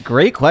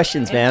 great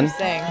questions, man.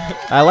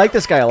 I like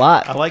this guy a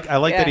lot. I like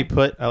that he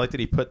put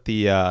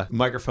the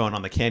microphone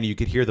on the candy. You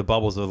could hear the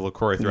bubbles of the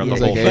LaCroix throughout the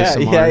whole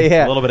thing.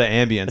 Yeah. A little bit of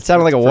ambience. It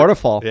sounded like a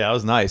waterfall. Yeah, it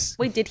was nice.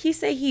 Wait, did he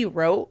say he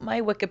wrote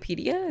my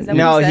Wikipedia? Is that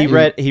no,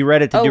 what he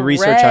read it to do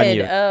research on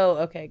you. Oh,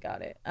 okay,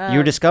 got it. You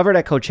were discovered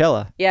at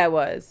Coachella. Yeah, I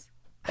was.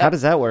 How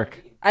does that work?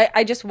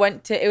 I just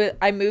went to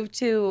I moved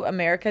to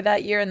America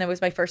that year, and that was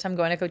my first time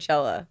going to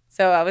Coachella.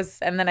 So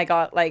and then I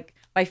got like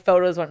my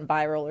photos went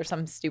viral or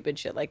some stupid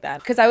shit like that.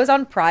 Because I was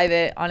on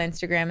private on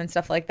Instagram and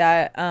stuff like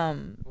that.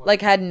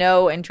 Had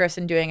no interest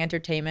in doing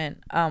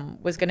entertainment.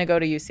 Was gonna go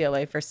to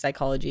UCLA for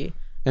psychology.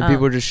 And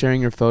people were just sharing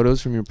your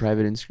photos from your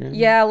private Instagram?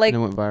 Yeah, like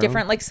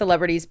different like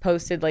celebrities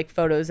posted like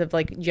photos of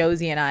like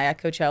Josie and I at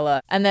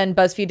Coachella. And then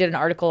BuzzFeed did an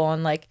article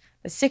on like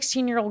a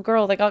 16-year-old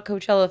girl that got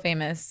Coachella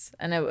famous,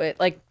 and it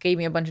like gave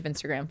me a bunch of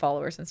Instagram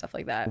followers and stuff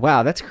like that.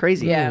 Wow, that's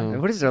crazy. Yeah.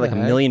 What is there, like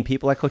 1 million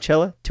people at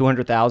Coachella?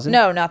 200,000?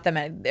 No, not that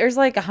many. There's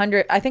like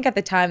 100. I think at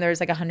the time there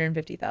was like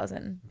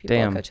 150,000 people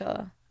at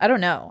Coachella. I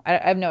don't know. I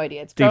have no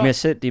idea. Do you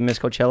miss it? Do you miss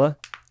Coachella?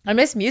 I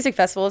miss music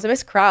festivals. I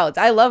miss crowds.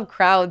 I love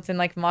crowds and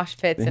like mosh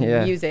pits and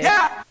music.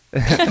 Yeah.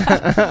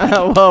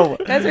 Whoa.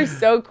 You guys are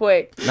so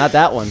quick. Not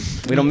that one.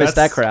 We don't miss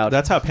that crowd.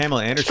 That's how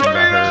Pamela Anderson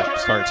got her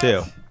start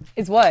too.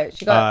 Is what?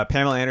 She got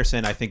Pamela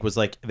Anderson, I think, was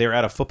like, they were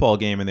at a football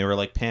game and they were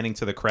like panning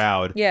to the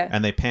crowd. Yeah.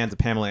 And they panned to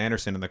Pamela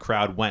Anderson and the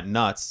crowd went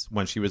nuts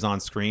when she was on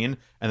screen.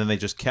 And then they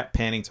just kept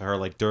panning to her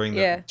like during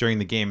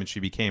the game, and she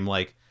became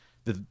like,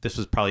 this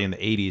was probably in the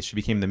 80s. She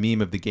became the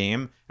meme of the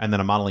game. And then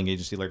a modeling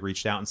agency like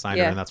reached out and signed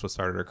her, and that's what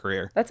started her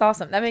career. That's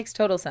awesome. That makes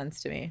total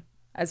sense to me.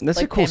 That's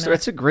like, a cool story.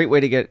 That's a great way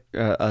to get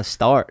a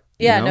start.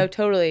 Yeah, you know? no,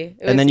 totally.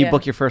 And then you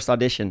book your first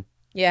audition.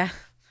 Yeah.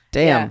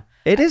 Damn. Yeah.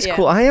 It is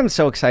cool. I am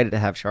so excited to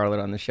have Charlotte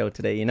on the show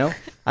today, you know?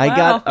 I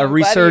got a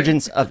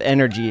resurgence of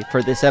energy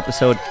for this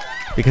episode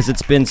because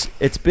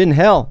it's been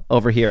hell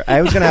over here.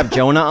 I was going to have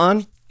Jonah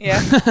on. Yeah.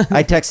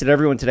 I texted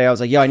everyone today. I was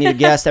like, yo, I need a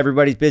guest.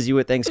 Everybody's busy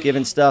with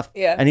Thanksgiving stuff.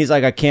 Yeah. And he's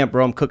like, I can't,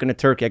 bro. I'm cooking a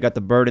turkey. I got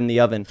the bird in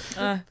the oven.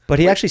 But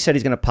he actually said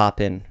he's going to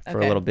pop in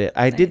for a little bit.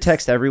 I did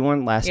text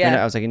everyone last minute.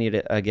 I was like, I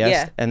need a guest.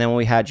 Yeah. And then when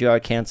we had you, I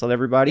canceled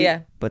everybody.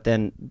 Yeah. But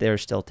then they're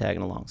still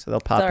tagging along. So they'll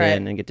pop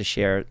in and get to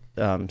share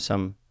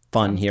some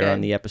fun here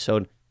on the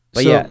episode.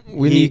 But so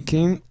when he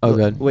came,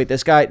 good. Wait,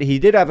 this guy, he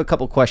did have a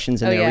couple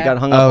questions in there. We got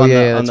hung up on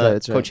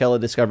the Coachella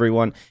Discovery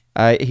one.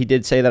 He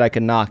did say that I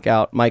could knock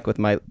out Mike with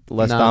my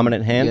less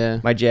dominant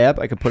hand, my jab.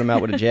 I could put him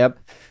out with a jab.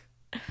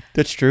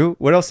 That's true.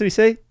 What else did he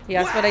say? He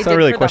asked what I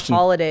did for the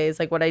holidays,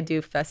 like what I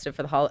do festive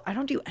for the holiday. I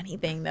don't do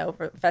anything though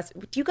for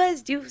festive. Do you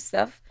guys do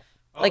stuff?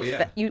 Like,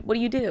 what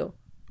do you do?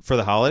 For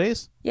the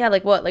holidays? Yeah,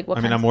 like what? I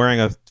mean, I'm wearing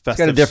a festive... He's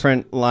got a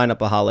different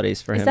lineup of holidays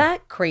for him. Is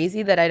that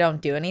crazy that I don't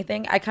do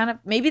anything? I kind of...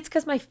 Maybe it's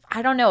because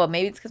I don't know.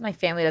 Maybe it's because my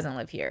family doesn't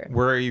live here.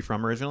 Where are you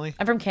from originally?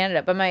 I'm from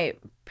Canada, but my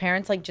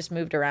parents like just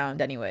moved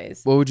around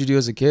anyways. What would you do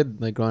as a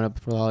kid, like growing up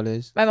for the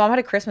holidays? My mom had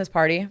a Christmas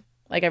party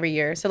like every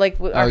year. So like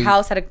our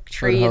house had a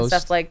tree and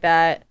stuff like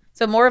that.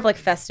 So more of like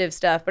festive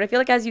stuff. But I feel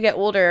like as you get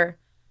older,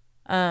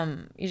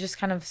 you just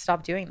kind of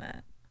stop doing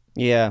that.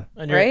 Yeah.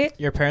 And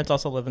your parents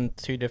also live in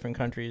 2 different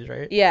countries,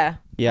 right? Yeah.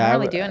 Yeah. I don't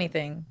really do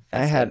anything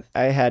festive.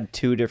 I had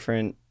 2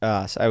 different,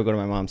 so I would go to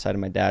my mom's side and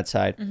my dad's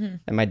side.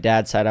 And my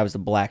dad's side, I was the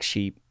black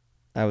sheep.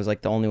 I was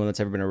like the only one that's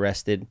ever been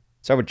arrested.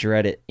 So I would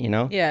dread it, you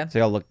know? Yeah. So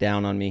they all look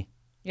down on me.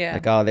 Yeah.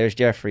 Like, oh, there's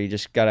Jeffrey.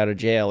 Just got out of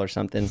jail or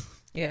something.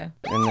 Yeah.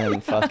 And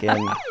then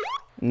fucking...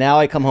 Now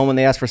I come home and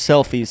they ask for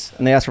selfies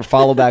and they ask for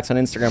follow backs on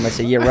Instagram. I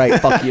say, yeah, right.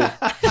 Fuck you.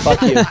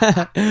 Fuck you.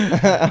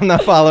 I'm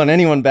not following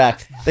anyone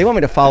back. They want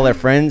me to follow their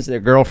friends, their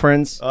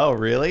girlfriends. Oh,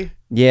 really?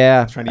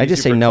 Yeah. I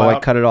just say no. I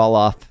cut it all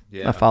off.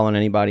 Yeah. Not following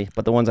anybody.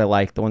 But the ones I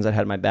like, the ones that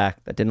had my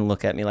back, that didn't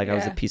look at me like I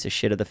was a piece of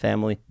shit of the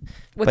family.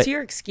 What's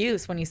your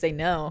excuse when you say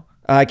no?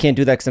 I can't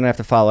do that because then I have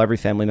to follow every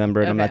family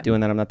member, and I'm not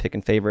doing that. I'm not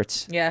picking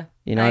favorites. Yeah.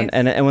 You know,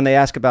 and when they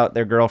ask about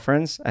their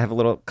girlfriends, I have a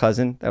little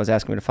cousin that was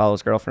asking me to follow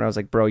his girlfriend. I was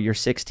like, bro, you're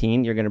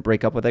 16. You're going to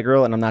break up with that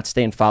girl, and I'm not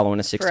staying following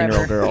a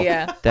 16-year-old girl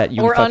that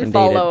you fucking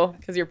unfollow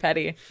because you're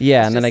petty.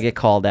 Yeah, and then I get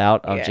called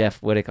out. Oh,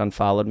 Jeff Whittick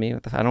unfollowed me. I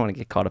don't want to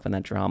get caught up in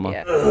that drama.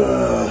 Yeah.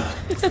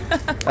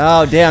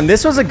 Oh, damn.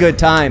 This was a good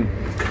time.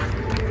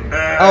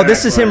 Oh,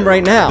 this is him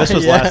right now. This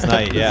was last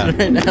night, yeah.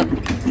 Right now.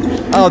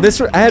 Oh,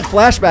 I had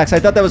flashbacks. I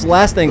thought that was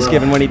last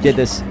Thanksgiving when he did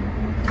this.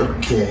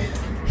 Okay.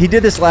 He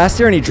did this last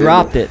year and he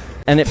dropped it.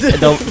 And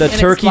the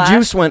turkey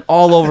juice went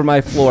all over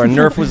my floor.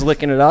 Nerf was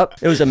licking it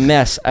up. It was a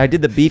mess. I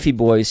did the Beefy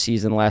Boys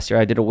season last year.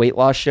 I did a weight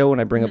loss show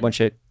and I bring a bunch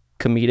of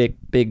comedic,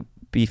 big,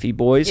 beefy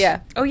boys.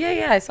 Yeah. Oh,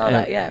 yeah. I saw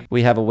that. Yeah.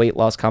 We have a weight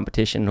loss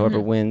competition.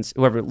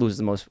 Whoever loses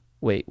the most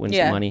weight wins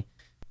the money.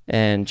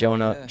 And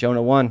Jonah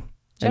won.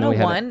 Jonah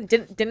won?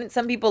 Didn't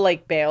some people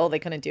like bail? They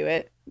couldn't do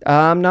it?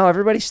 No,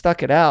 everybody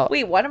stuck it out.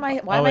 Wait, why am I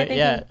thinking?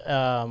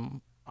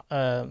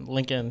 Yeah.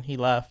 Lincoln, he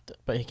left,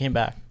 but he came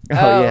back.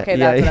 Oh, yeah, okay,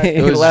 yeah.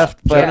 He left,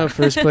 but Jonah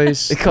first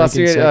place. It cost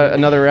you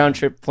another round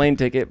trip plane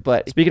ticket.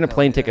 But speaking of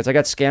plane tickets, I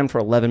got scammed for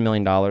 $11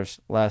 million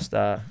last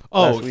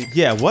week.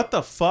 Yeah, what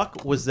the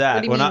fuck was that?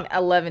 What do you mean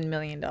 $11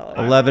 million?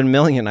 $11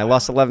 million. I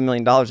lost $11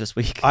 million this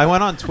week. I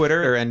went on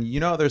Twitter, and you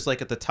know, there's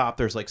like at the top,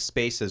 there's like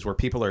spaces where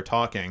people are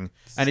talking,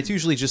 and it's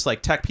usually just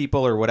like tech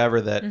people or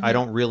whatever that I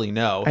don't really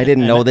know. I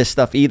didn't know this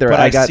stuff either.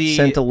 But I got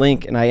sent a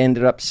link, and I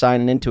ended up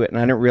signing into it, and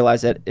I didn't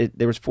realize that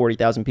there was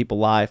 40,000 people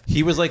live.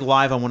 He was like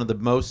live on one of the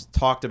most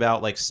talked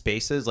about like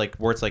spaces, like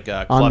where it's like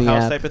a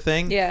clubhouse type of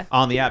thing. Yeah.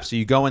 On the app. So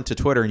you go into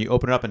Twitter and you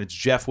open it up and it's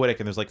Jeff Whittick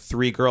and there's like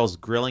 3 girls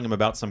grilling him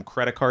about some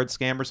credit card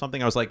scam or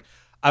something. I was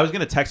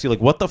gonna text you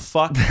like, what the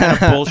fuck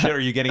kind of bullshit are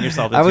you getting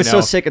yourself into? I was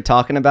so sick of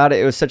talking about it.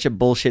 It was such a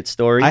bullshit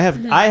story. I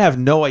have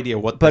no idea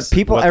what. But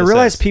I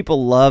realize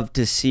people love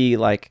to see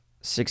like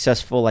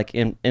successful like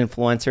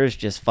influencers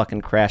just fucking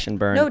crash and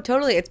burn. No,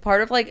 totally. It's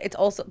part of like, it's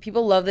also,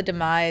 people love the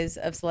demise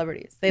of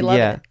celebrities. They love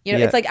it. You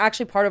know, it's like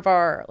actually part of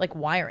our like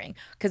wiring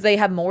because they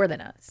have more than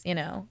us, you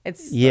know?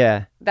 It's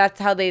that's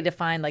how they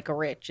define like a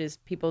rich is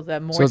people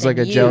that more. So it's than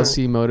like a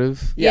jealousy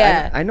motive.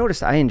 Yeah. I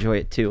noticed I enjoy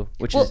it too,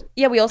 which is.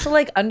 Yeah. We also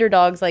like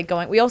underdogs, like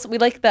we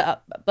like the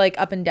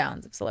up and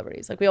downs of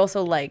celebrities. Like we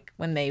also like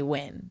when they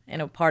win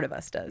and a part of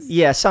us does.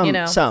 Yeah.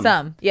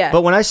 Some. Yeah.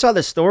 But when I saw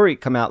the story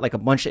come out, like a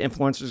bunch of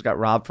influencers got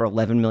robbed for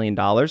 $11 million.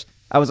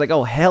 I was like,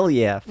 oh, hell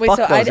yeah. Wait, fuck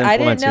so those I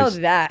didn't know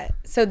influencers. that.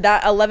 So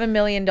that $11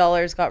 million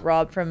got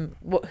robbed from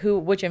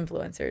which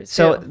influencers?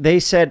 So Who? they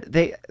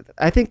said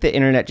I think the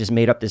internet just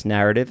made up this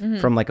narrative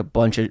from like a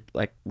bunch of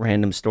like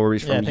random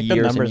stories from I think years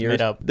the numbers and years.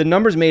 made up. The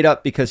numbers made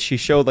up because she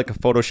showed like a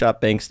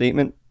Photoshop bank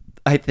statement.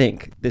 I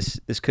think this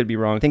could be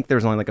wrong. I think there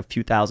was only like a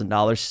few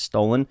 $1,000s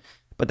stolen,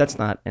 but that's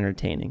not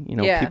entertaining. You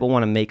know, people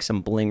want to make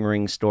some bling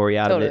ring story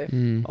out of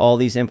it. All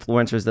these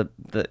influencers,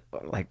 the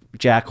like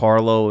Jack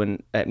Harlow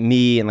and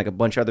me and like a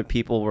bunch of other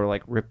people were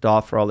like ripped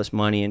off for all this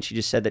money. And she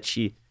just said that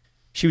she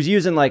was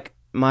using like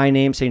my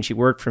name, saying she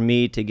worked for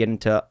me to get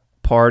into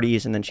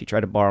parties, and then she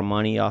tried to borrow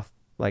money off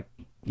like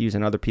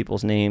using other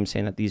people's names,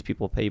 saying that these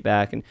people pay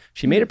back, and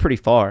she made it pretty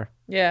far.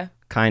 Yeah.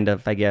 Kind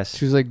of, I guess.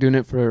 She was like doing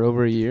it for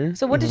over a year.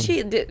 So what did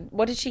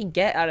she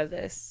get out of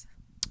this?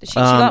 She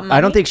got money?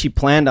 I don't think she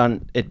planned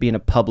on it being a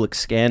public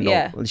scandal.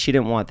 Yeah. She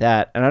didn't want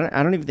that. And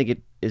I don't even think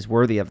it is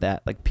worthy of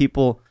that. Like,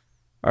 people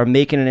are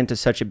making it into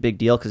such a big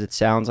deal because it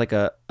sounds like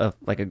a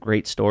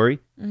great story.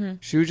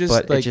 She was just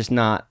but like it's just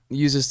not.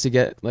 Use this to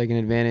get like an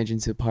advantage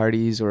into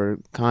parties or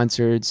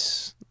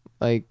concerts.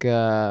 Like I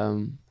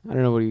don't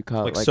know, what do you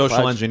call it? Like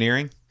social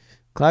engineering?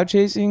 Cloud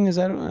chasing? Is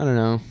that? I don't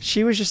know.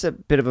 She was just a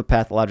bit of a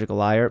pathological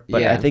liar,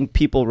 but I think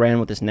people ran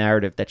with this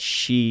narrative that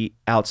she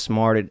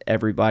outsmarted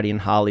everybody in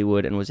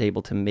Hollywood and was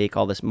able to make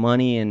all this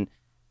money, and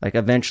like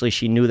eventually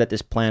she knew that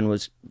this plan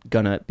was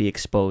gonna be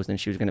exposed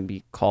and she was gonna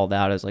be called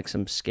out as like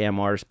some scam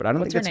artist, but I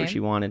don't think that's what she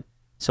wanted.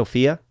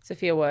 Sophia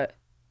what?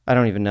 I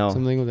don't even know.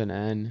 Something with an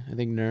N. I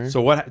think Nur.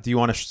 So what do you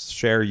want to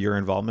share your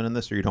involvement in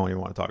this, or you don't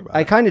even want to talk about it?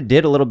 I kind of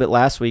did a little bit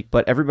last week,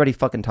 but everybody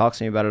fucking talks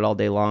to me about it all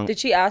day long. Did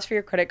she ask for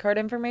your credit card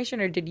information,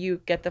 or did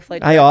you get the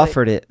flight directly? I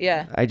offered it.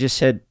 Yeah. I just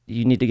said,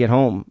 you need to get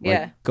home.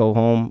 Yeah. Go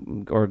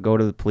home or go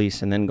to the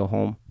police and then go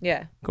home.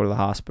 Yeah. Go to the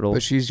hospital.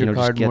 But she's your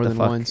card just get more the than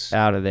fuck once.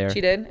 out of there. She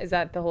did? Is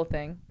that the whole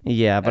thing?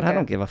 Yeah, but I Okay.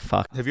 don't give a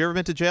fuck. Have you ever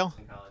been to jail?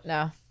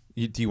 No.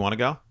 Do you want to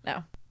go?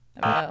 No.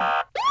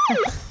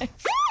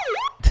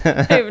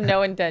 I have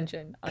no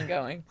intention on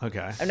going. Okay.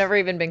 I've never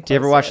even been close. Do you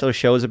ever watch those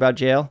shows about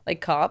jail?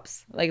 Like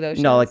Cops? Like those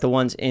shows? No, like the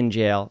ones in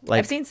jail. Like,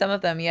 I've seen some of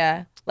them,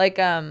 yeah. Like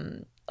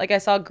I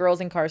saw Girls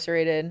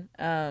Incarcerated.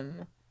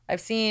 I've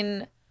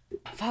seen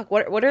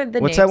what are the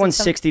names? What's that one,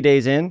 60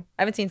 Days In?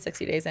 I haven't seen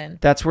 60 Days In.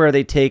 That's where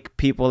they take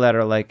people that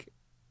are like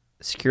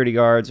security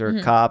guards or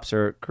cops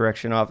or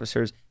correction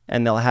officers,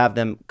 and they'll have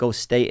them go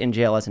stay in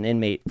jail as an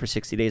inmate for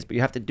 60 days, but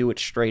you have to do it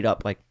straight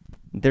up. Like,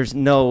 there's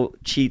no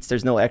cheats,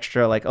 there's no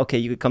extra, like, okay,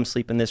 you could come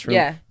sleep in this room.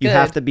 Yeah, you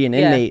have to be an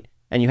inmate,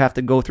 and you have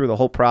to go through the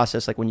whole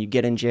process. Like, when you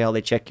get in jail,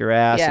 they check your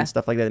ass and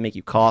stuff like that. They make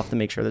you cough to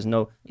make sure there's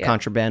no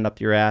contraband up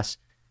your ass.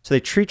 So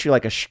they treat you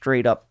like a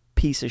straight up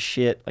piece of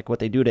shit, like what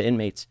they do to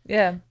inmates.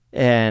 Yeah.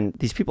 And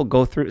these people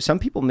go through, some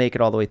people make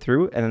it all the way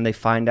through, and then they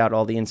find out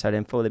all the inside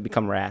info. They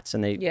become rats,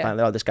 and they find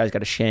out, oh, this guy's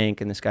got a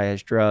shank, and this guy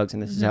has drugs,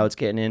 and this is how it's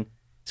getting in.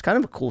 It's kind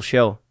of a cool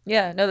show.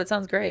 Yeah, no, that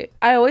sounds great.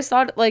 I always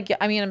thought, like,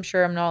 I mean, I'm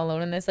sure I'm not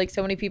alone in this. Like,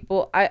 so many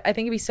people, I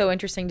think it'd be so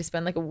interesting to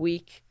spend like a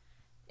week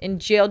in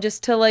jail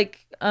just to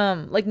like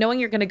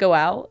knowing you're gonna go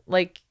out.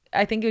 Like,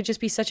 I think it would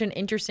just be such an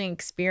interesting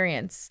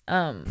experience.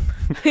 Do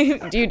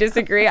you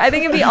disagree? I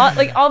think it'd be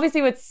like, obviously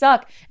it would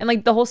suck, and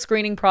like the whole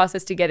screening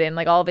process to get in,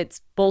 like all of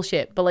it's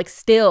bullshit, but like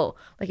still,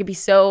 like it'd be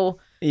so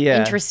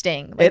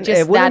interesting. Like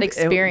just that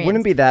experience. It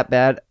wouldn't be that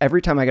bad.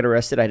 Every time I got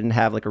arrested, I didn't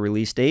have like a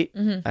release date.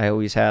 I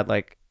always had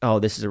like, oh,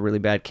 this is a really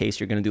bad case,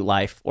 you're gonna do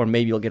life, or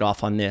maybe you'll get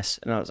off on this.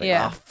 And I was like,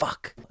 oh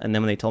fuck. And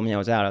then when they told me I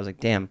was out, I was like,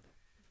 damn,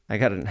 I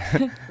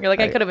gotta. You're like,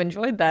 I could have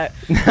enjoyed that.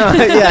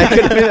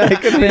 I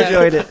could have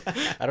enjoyed it.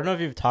 I don't know if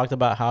you've talked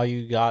about how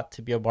you got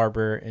to be a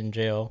barber in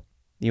jail.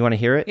 You want to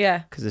hear it? Yeah.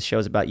 Because this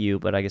show's about you,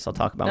 but I guess I'll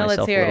talk about let's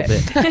myself hear a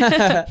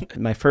little bit.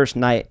 My first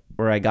night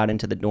where I got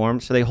into the dorm,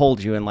 so they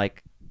hold you in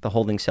like the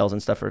holding cells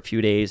and stuff for a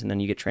few days, and then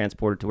you get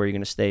transported to where you're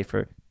going to stay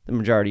for the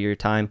majority of your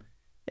time.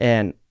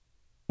 And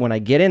when I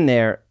get in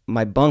there,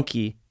 my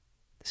bunkie,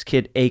 this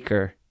kid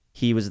Aker,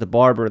 he was the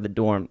barber of the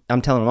dorm.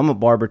 I'm telling him I'm a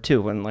barber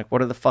too, and like,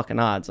 what are the fucking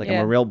odds? Like, I'm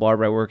a real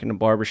barber. I work in a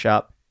barber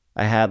shop.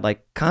 I had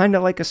like kind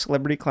of like a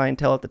celebrity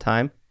clientele at the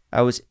time.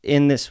 I was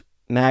in this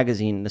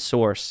magazine, The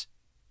Source,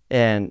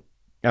 and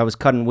I was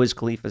cutting Wiz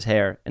Khalifa's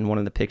hair in one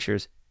of the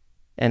pictures.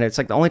 And it's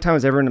like the only time I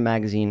was ever in a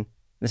magazine.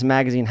 This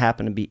magazine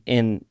happened to be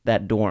in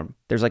that dorm.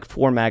 There's like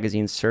 4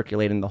 magazines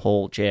circulating the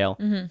whole jail.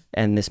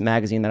 And this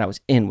magazine that I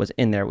was in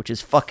there, which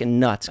is fucking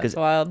nuts. Because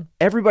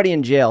everybody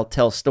in jail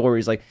tells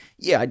stories like,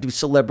 yeah, I do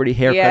celebrity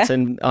haircuts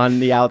and on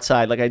the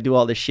outside. Like, I do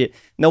all this shit.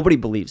 Nobody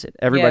believes it.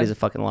 Everybody's a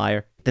fucking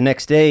liar. The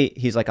next day,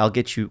 he's like, I'll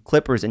get you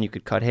clippers and you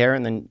could cut hair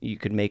and then you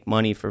could make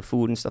money for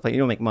food and stuff. Like, you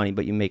don't make money,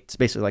 but you make, it's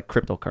basically like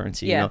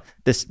cryptocurrency. You know,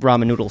 this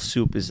ramen noodle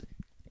soup is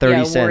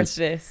 30 cents. Worth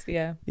this.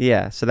 Yeah.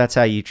 Yeah. So that's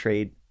how you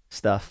trade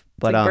stuff.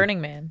 But like Burning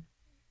Man.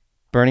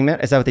 Burning Man?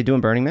 Is that what they do in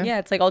Burning Man? Yeah,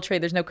 it's like all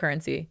trade. There's no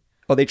currency.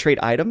 Oh, they trade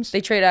items?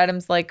 They trade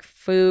items like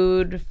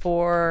food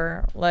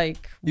for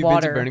like You've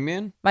water. been to Burning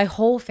Man? My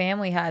whole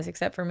family has,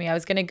 except for me. I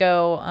was gonna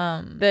go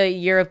the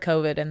year of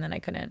COVID, and then I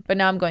couldn't. But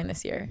now I'm going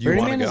this year.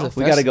 Burning Man is a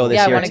We got to go this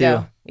I year want too. to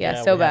go.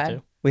 Yeah, so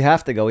bad. We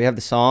have to go. We have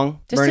the song.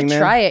 Just Burning to Man.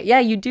 try it.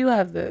 Yeah, you do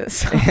have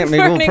this. Maybe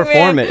we'll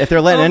perform it. If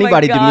they're letting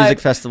anybody do music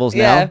festivals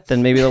now,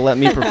 then maybe they'll let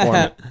me perform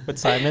it. With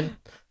Simon?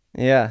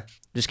 Yeah.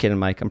 Just kidding,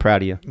 Mike. I'm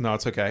proud of you. No,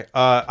 it's okay.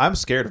 I'm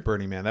scared of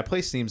Burning Man. That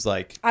place seems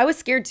like... I was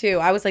scared too.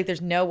 I was like,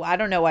 I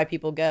don't know why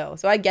people go.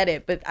 So I get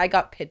it, but I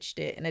got pitched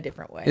it in a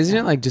different way. Isn't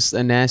it like just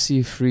a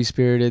nasty,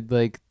 free-spirited,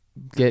 like,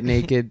 get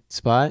naked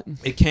spot?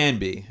 It can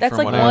be. That's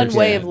like one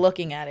way of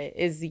looking at it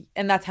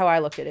and that's how I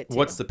looked at it too.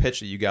 What's the pitch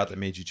that you got that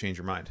made you change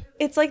your mind?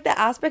 It's like the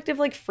aspect of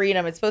like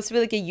freedom. It's supposed to be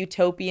like a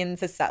utopian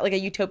society, like a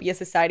utopia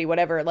society,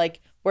 whatever,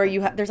 like where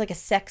there's like a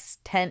sex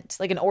tent,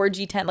 like an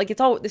orgy tent, like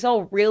it's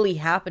all really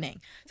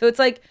happening. So it's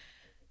like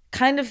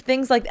kind of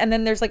things like, and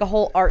then there's like a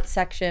whole art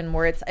section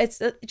where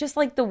it's just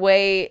like the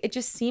way it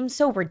just seems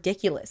so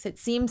ridiculous. It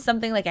seems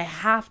something like I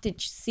have to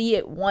see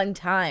it one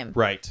time,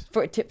 right,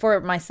 for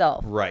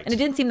myself, right. And it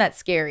didn't seem that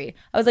scary.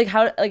 I was like,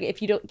 how, like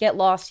if you don't get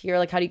lost here,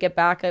 like how do you get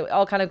back? It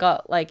all kind of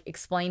got like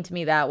explained to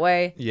me that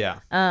way. Yeah.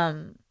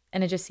 And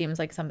it just seems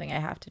like something I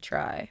have to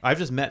try. I've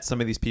just met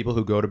some of these people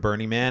who go to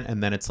Burning Man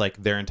and then it's like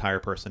their entire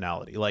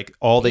personality. Like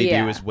all they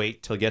do is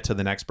wait till get to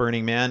the next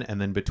Burning Man,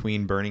 and then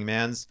between Burning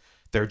Mans,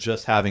 they're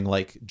just having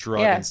like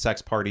drug and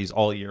sex parties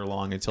all year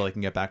long until they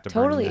can get back to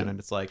Burning Man. And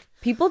it's like,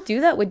 people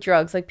do that with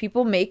drugs. Like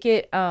people make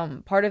it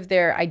part of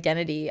their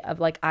identity of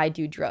like, I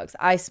do drugs,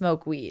 I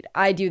smoke weed,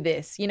 I do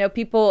this. You know,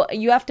 people, I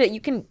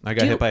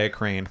got hit by a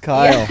crane.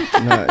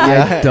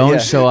 Kyle.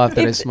 Don't show off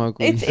that I smoke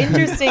weed. It's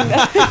interesting.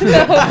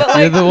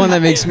 You're the one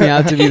that makes me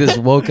out to be this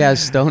woke ass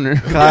stoner.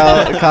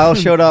 Kyle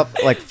showed up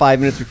like 5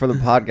 minutes before the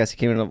podcast. He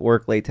came into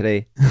work late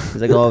today.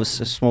 He's like, I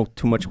smoked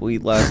too much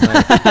weed last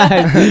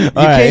night. You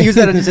can't use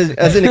that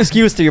as an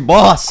excuse to your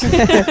boss.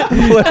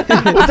 what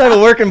type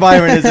of work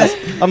environment is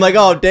this? I'm like,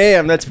 oh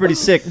damn, that's pretty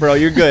sick, bro.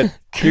 You're good.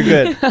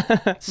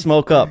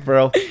 Smoke up,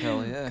 bro.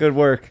 Hell yeah. Good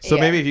work. So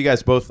maybe if you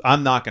guys both,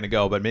 I'm not going to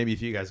go, but maybe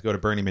if you guys go to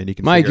Burning Man, you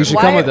can Mike, you should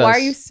come with us. Why are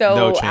you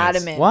so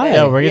adamant? Why?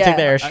 Yeah, we're going to take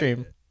the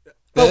Airstream.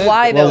 But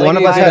why though? Well, one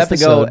of us has to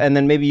go, and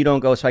then maybe you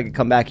don't go, so I can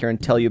come back here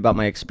and tell you about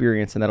my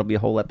experience, and that'll be a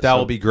whole episode. That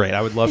will be great.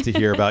 I would love to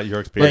hear about your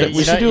experience.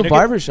 We should do a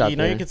barbershop. You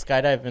know, you could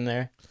skydive in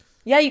there.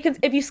 Yeah, you can.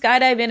 If you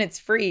skydive in, it's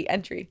free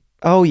entry.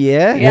 Oh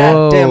yeah,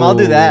 yeah. Damn, I'll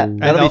do that.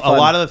 And That'll be fun. A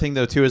lot of the thing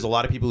though too is a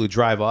lot of people who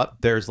drive up.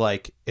 There's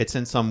like it's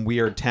in some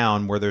weird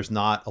town where there's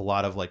not a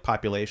lot of like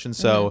population,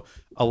 so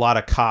a lot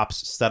of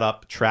cops set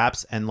up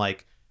traps, and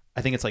like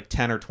I think it's like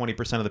 10 or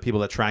 20% of the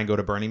people that try and go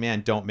to Burning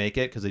Man don't make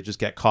it because they just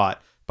get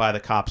caught by the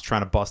cops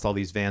trying to bust all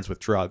these vans with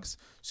drugs.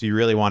 So you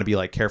really want to be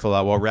like careful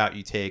about what route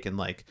you take, and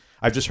like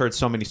I've just heard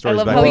so many stories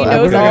about how he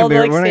knows all the,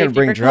 like, we're not gonna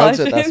bring drugs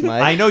with us,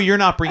 Mike. I know you're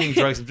not bringing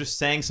drugs. I'm just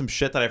saying some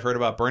shit that I've heard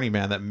about Burning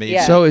Man that made.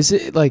 So is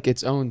it like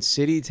its own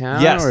city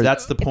town? Yes, or?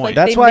 that's the point. Like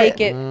that's they why make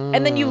it,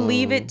 and then you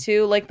leave it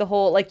too, like the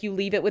whole, like you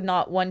leave it with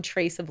not one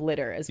trace of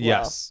litter as well.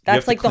 Yes,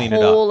 that's like the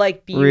whole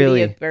like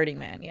beauty of Burning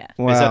Man. Yeah,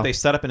 wow. Is that they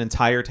set up an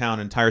entire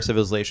town, entire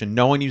civilization.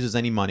 No one uses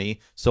any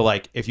money. So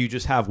like if you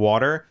just have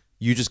water,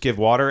 you just give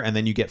water and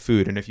then you get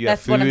food. And if you have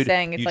food, what I'm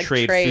saying. It's you like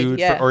trade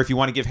food. Or if you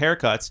want to give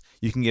haircuts,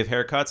 you can give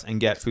haircuts and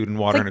get food and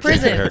water in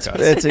exchange for haircuts.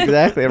 It's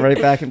exactly. I'm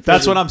right back in prison.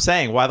 That's what I'm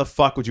saying. Why the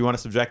fuck would you want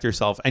to subject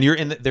yourself? And you're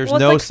in there's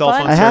no cell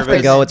phone service. I have to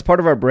go. It's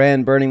part of our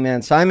brand, Burning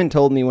Man. Simon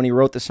told me when he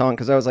wrote the song,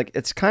 because I was like,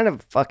 it's kind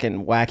of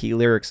fucking wacky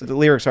lyrics. The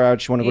lyrics are, I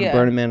just want to go to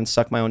Burning Man and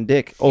suck my own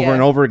dick over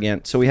and over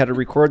again. So we had to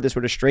record this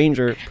with a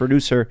stranger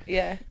producer.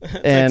 Yeah.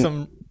 And like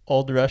some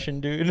old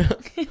Russian dude.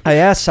 I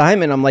asked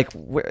Simon, I'm like,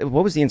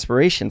 what was the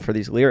inspiration for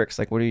these lyrics?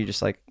 Like, what are you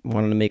just like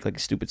wanting to make like a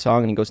stupid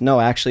song? And he goes,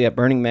 no, actually at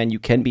Burning Man, you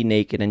can be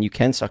naked and you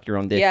can suck your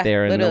own dick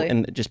there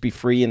and just be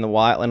free in the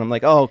wild. And I'm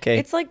like, oh, okay.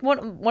 It's like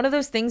one of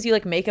those things you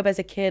like make up as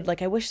a kid.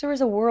 Like, I wish there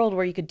was a world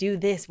where you could do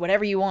this,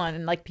 whatever you want.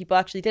 And like people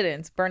actually did it.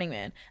 And it's Burning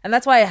Man. And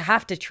that's why I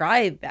have to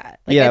try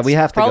that. Like, yeah, we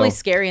have to probably go.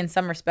 scary in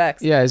some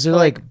respects. Yeah, is there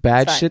like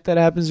bad shit that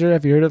happens there?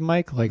 Have you heard of,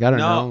 Mike? Like, I don't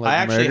know. Like I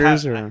actually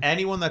murders have.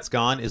 Anyone that's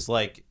gone is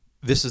like,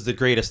 this is the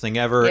greatest thing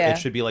ever. It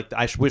should be like,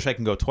 I wish I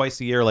can go twice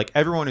a year. Like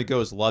everyone who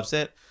goes loves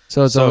it.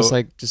 So it's almost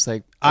like just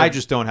like I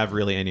just don't have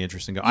really any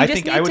interest in going. I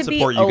think I would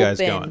support you guys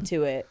going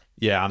to it.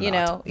 Yeah, I'm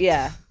not.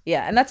 Yeah,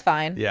 and that's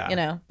fine. Yeah, you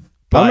know.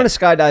 But I'm gonna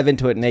skydive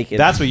into it naked.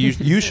 That's what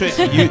you should.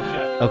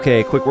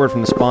 Okay, quick word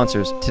from the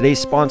sponsors. Today's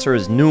sponsor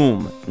is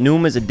Noom.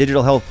 Noom is a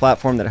digital health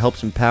platform that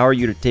helps empower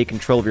you to take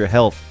control of your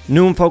health.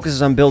 Noom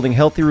focuses on building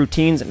healthy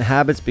routines and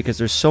habits because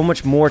there's so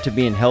much more to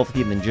being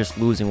healthy than just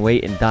losing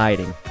weight and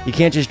dieting. You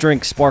can't just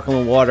drink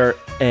sparkling water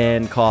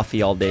and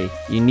coffee all day.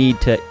 You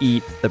need to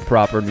eat the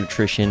proper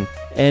nutrition.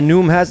 And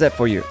Noom has that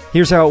for you.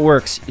 Here's how it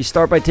works. You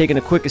start by taking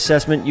a quick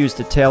assessment used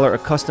to tailor a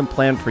custom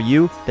plan for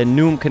you. Then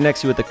Noom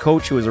connects you with a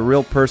coach who is a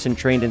real person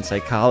trained in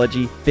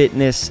psychology,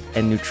 fitness,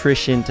 and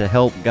nutrition to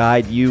help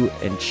guide you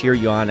and cheer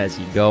you on as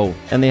you go.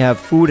 And they have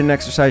food and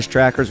exercise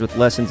trackers with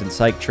lessons and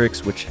psych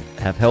tricks, which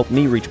have helped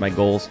me reach my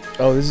goals.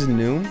 Oh, this is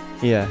Noom?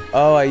 Yeah.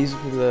 Oh, I use it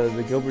for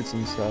the Gilberts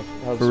and stuff.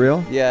 For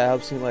real? Yeah, it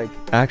helps me like.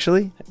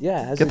 Actually?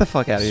 Yeah. Get the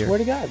fuck out of here. Swear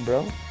to God,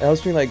 bro. It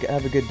helps me like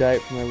have a good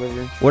diet for my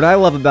liver. What I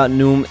love about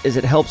Noom is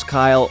it helps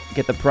Kyle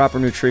get the proper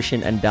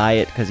nutrition and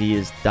diet because he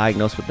is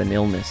diagnosed with an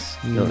illness.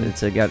 It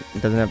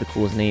doesn't have the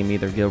coolest name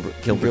either.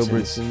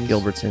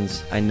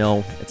 Gilbertsons. I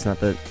know it's not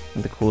the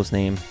coolest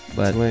name,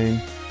 but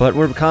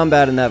we're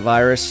combating that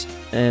virus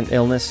and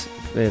illness.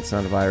 It's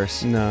not a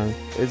virus. No,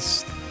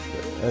 it's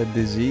a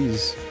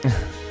disease.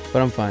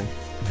 But I'm fine.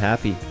 I'm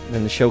happy.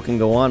 Then the show can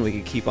go on. We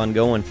can keep on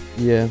going.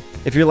 Yeah.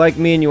 If you're like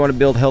me and you want to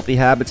build healthy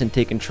habits and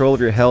take control of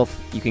your health,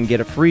 you can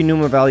get a free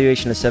Noom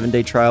evaluation, a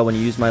 7-day trial when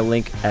you use my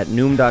link at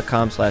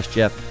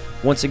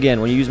Noom.com/Jeff. Once again,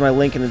 when you use my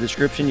link in the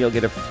description, you'll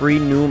get a free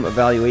Noom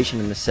evaluation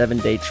and a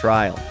 7-day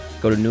trial.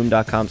 Go to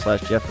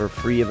Noom.com/Jeff for a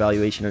free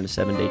evaluation and a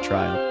 7-day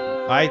trial.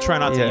 I try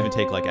not to even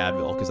take like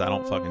Advil because I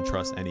don't fucking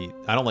trust any.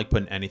 I don't like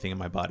putting anything in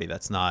my body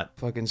that's not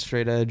fucking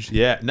straight edge.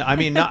 Yeah, no, I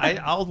mean,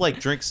 I'll like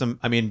drink some.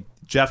 I mean,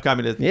 Jeff got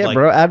me to. Yeah, like,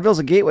 bro, Advil's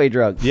a gateway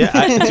drug.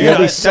 Yeah, you'll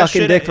be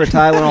sucking dick for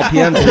Tylenol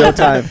PMs in no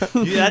time.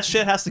 That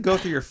shit has to go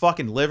through your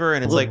fucking liver,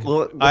 and it's like,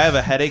 I have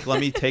a headache. Let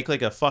me take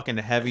like a fucking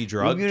heavy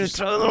drug. Just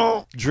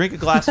drink a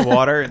glass of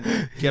water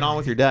and get on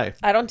with your day.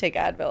 I don't take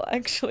Advil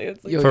actually.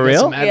 It's like, for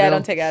real? Yeah, I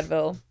don't take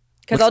Advil.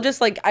 Because I'll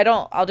just like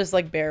I'll just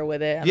like bear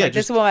with it. I'm like,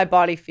 this is what my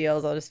body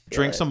feels. I'll just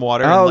drink it. some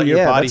water and let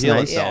your body heal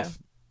itself.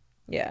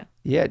 Yeah.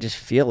 Yeah, just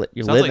feel it.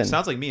 You're sounds living.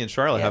 Sounds like me and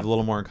Charlotte have a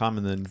little more in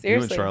common than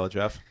you and Charlotte,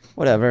 Jeff.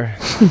 Whatever.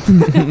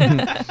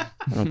 I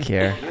don't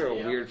care. You're a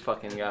weird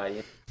fucking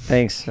guy.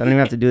 Thanks. I don't even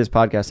have to do this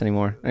podcast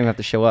anymore. I don't even have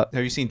to show up.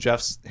 Have you seen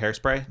Jeff's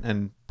hairspray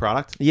and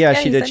product? Yeah,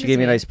 she did. She gave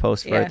me a nice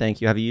post for it.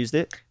 Thank you. Have you used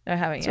it? No, I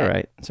haven't yet. It's all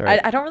right. It's all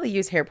right. I don't really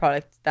use hair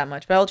products that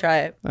much, but I'll try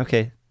it.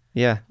 Okay.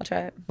 Yeah. I'll try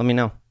it. Let me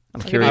know. I'm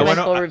curious.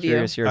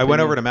 I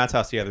went over to Matt's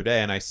house the other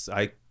day and I his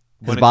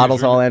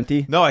bottle's all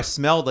empty? No, I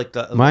smelled like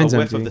a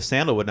whiff of the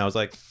sandalwood and I was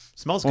like,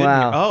 smells good in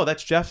here. Oh,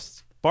 that's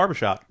Jeff's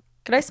barbershop.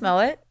 Could I smell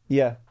it?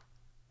 Yeah.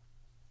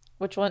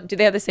 Which one? Do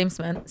they have the same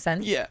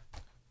scent? Yeah.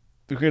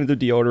 We're going to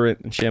do deodorant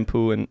and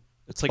shampoo and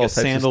it's like a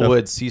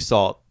sandalwood sea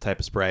salt type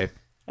of spray.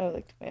 Oh,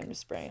 like I'm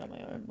just spraying on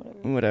my arm.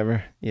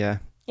 Whatever. Yeah.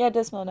 Yeah, it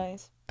does smell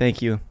nice.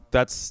 Thank you.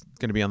 That's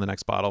going to be on the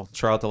next bottle.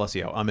 Charlotte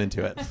D'Alessio. I'm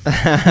into it.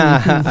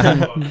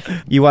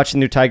 You watch the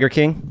new Tiger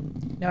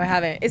King? No, I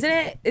haven't. Isn't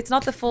it? It's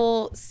not the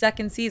full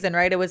second season,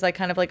 right? It was like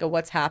kind of like a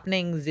What's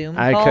Happening Zoom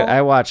call.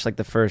 I watched like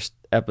the first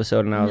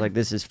episode and I was like,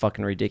 this is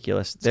fucking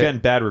ridiculous. It's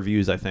getting bad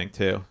reviews, I think,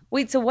 too.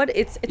 Wait, so what?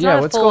 It's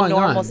not a full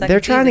normal second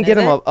They're trying season,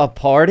 to get him a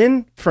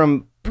pardon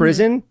from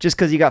prison just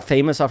because he got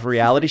famous off a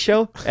reality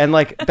show. And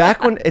like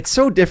back when it's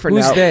so different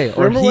now. Who's they?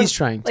 Or Remember he's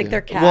trying to. Like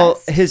their cast. Well,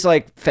 his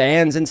like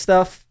fans and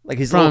stuff. Like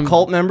his little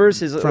cult members,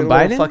 from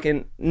Biden?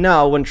 Fucking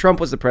no. When Trump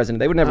was the president,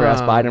 they would never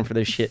ask Biden for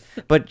this shit.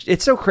 But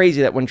it's so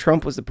crazy that when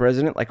Trump was the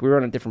president, like we were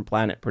on a different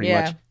planet, pretty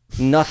much.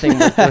 Nothing.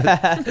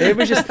 It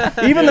was just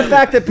even the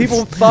fact that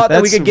people thought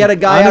that we could get a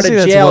guy out of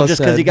jail just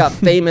because he got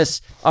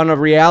famous on a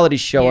reality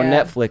show on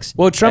Netflix.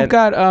 Well, Trump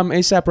got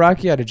A$AP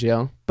Rocky out of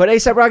jail, but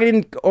A$AP Rocky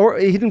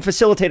didn't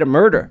facilitate a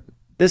murder.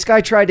 This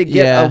guy tried to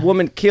get a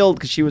woman killed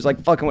because she was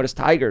like fucking with his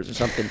tigers or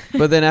something.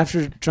 But then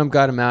after Trump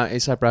got him out,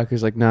 A$AP Rocky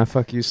was like, "Nah,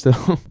 fuck you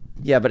still."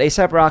 Yeah, but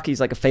A$AP Rocky's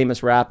like a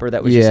famous rapper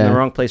that was just in the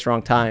wrong place,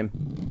 wrong time.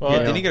 Well,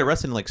 didn't he get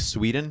arrested in like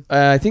Sweden?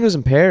 I think it was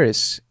in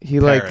Paris. I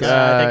think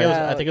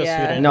it was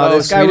Sweden. No,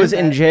 this guy was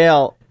in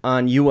jail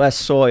on U.S.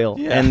 soil,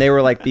 and they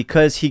were like,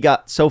 because he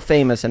got so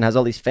famous and has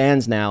all these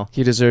fans now,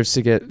 he deserves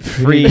to get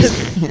freed.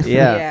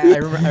 I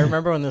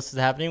remember when this was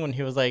happening, when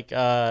he was like,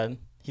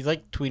 he's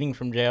like tweeting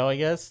from jail, I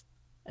guess,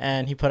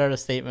 and he put out a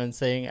statement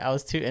saying, "I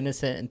was too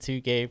innocent and too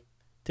gay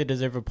to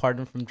deserve a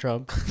pardon from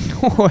Trump."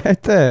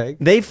 What the heck?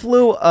 They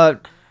flew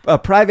a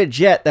private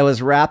jet that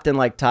was wrapped in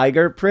like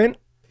tiger print.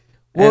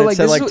 Well, like, it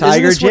said like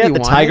Tiger Jet, the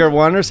Tiger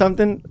One or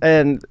something,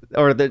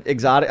 or the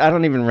exotic. I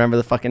don't even remember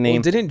the fucking name.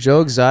 Well, didn't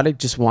Joe Exotic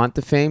just want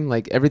the fame?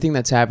 Like everything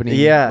that's happening,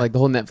 like the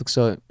whole Netflix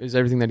show is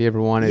everything that he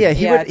ever wanted. Yeah,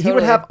 he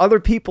would have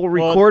other people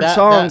record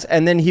songs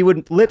and then he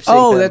would lip sync.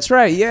 Oh, that's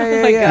right.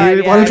 Yeah.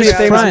 He wanted to be a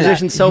famous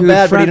musician so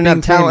bad, but he didn't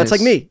have talent. It's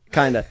like me,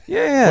 kind of.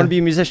 Yeah. Want to be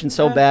a musician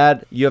so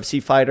bad,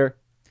 UFC fighter.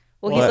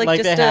 Well, he's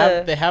like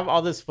just they have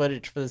all this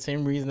footage for the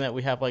same reason that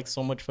we have like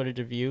so much footage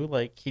of you.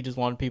 Like he just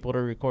wanted people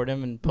to record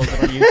him and post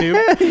it on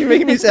YouTube. You're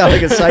making me sound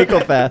like a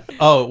psychopath.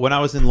 Oh, when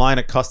I was in line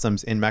at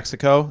customs in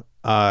Mexico,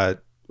 and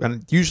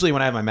usually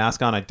when I have my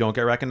mask on, I don't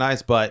get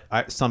recognized. But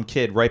some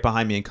kid right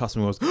behind me in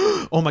customs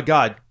was, "Oh my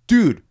god,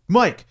 dude,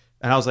 Mike!"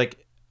 And I was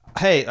like,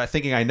 "Hey,"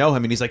 thinking I know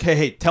him, and he's like,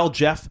 "Hey, tell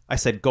Jeff." I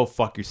said, "Go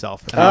fuck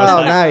yourself." And I was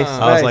like, nice.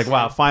 I was like,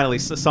 "Wow, finally,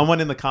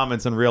 someone in the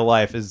comments in real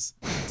life is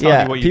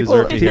telling you what you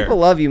deserve to hear." People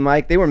love you,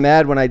 Mike. They were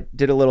mad when I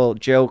did a little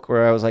joke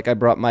where I was like, I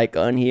brought Mike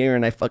on here,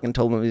 and I fucking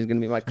told him he was gonna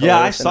be my co-host. Yeah,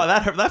 I saw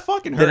that. That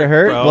fucking hurt. Did it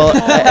hurt? Bro.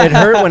 Well, it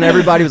hurt when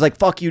everybody was like,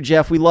 "Fuck you,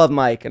 Jeff. We love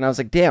Mike," and I was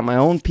like, "Damn, my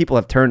own people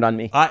have turned on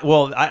me."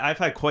 I've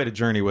had quite a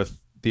journey with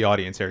the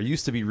audience here. It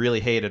used to be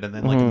really hated, and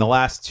then like in the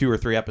last 2 or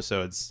 3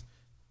 episodes,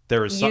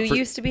 there was You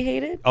used to be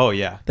hated? Oh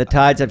yeah. The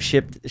tides have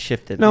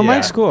shifted. No, Yeah.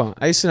 Mike's cool.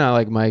 I used to not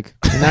like Mike.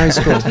 And now he's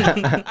cool.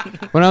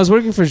 When I was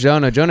working for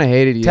Jonah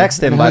hated you.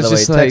 Text him, And I by was the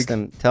way. just Text like-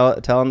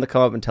 him. Tell him to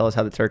come up and tell us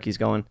how the turkey's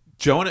going.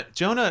 Jonah.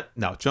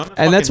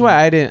 And that's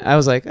why I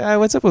was like,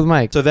 what's up with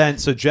Mike?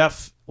 So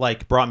Jeff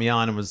like brought me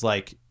on and was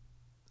like,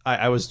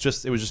 it was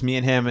just me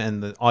and him,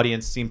 and the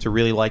audience seemed to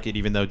really like it,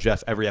 even though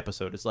Jeff every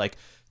episode is like,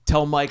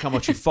 tell Mike how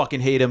much you fucking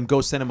hate him,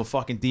 go send him a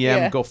fucking DM,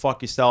 Yeah. go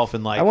fuck yourself,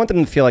 and like I want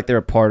them to feel like they're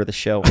a part of the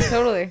show.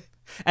 Totally.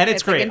 and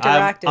it's It's, like, great.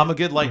 I'm interactive. a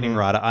good lightning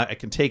rod. I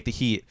can take the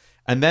heat.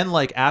 And then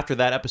like after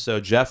that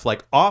episode, Jeff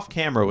like off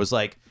camera was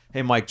like,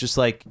 hey Mike, just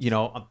like, you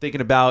know, I'm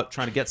thinking about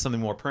trying to get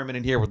something more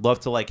permanent here. Would love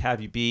to like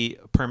have you be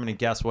a permanent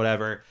guest,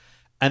 whatever.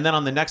 And then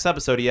on the next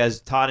episode, he has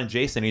Todd and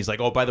Jason. And he's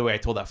like, oh, by the way, I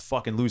told that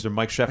fucking loser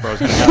Mike Sheffer I was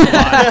going to have him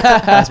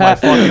on. That's my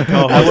fucking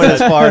co-host. I went as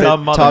far to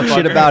Dumb talk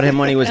shit motherfucker. about him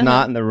when he was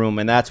not in the room,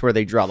 and that's where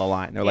they draw the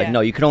line. They're like, Yeah. no,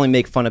 you can only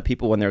make fun of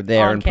people when they're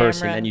there On in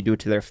person, camera. and you do it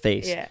to their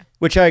face. Yeah.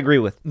 Which I agree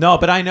with. No,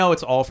 but I know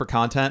it's all for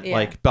content. Yeah.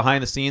 Like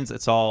behind the scenes,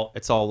 it's all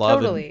love.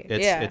 Totally,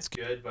 And yeah. it's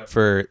good, but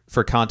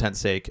for content's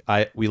sake,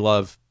 we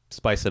love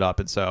spice it up,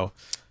 and so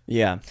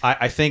Yeah.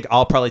 I think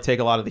I'll probably take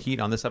a lot of the heat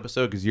on this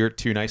episode because you're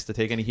too nice to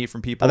take any heat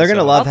from people. They're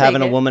gonna so- love I'll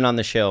having take a it. woman on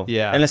the show.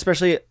 Yeah. And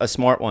especially a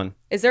smart one.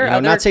 Is there You know,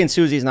 other? not saying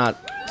Susie's not.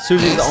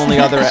 Susie's the only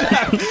other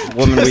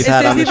woman we've is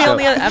had on Susie the the show.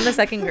 only? I'm the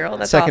second girl.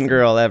 That's Second awesome.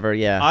 girl ever.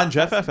 Yeah. on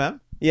Jeff FM.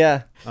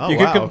 Yeah. Oh you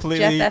wow. could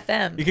completely Jeff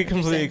FM. You could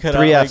completely cut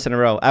 3 out Fs in a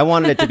row. I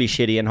wanted it to be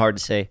shitty and hard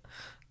to say.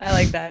 I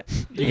like that.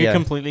 you Yeah. could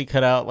completely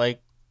cut out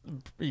like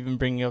even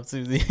bringing up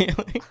Susie.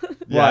 Like,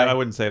 Yeah, Why? I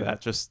wouldn't say that.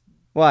 Just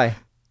Why?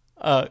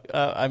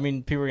 I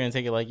mean, people are gonna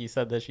take it like you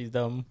said that she's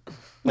dumb.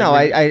 No,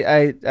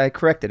 I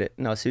corrected it.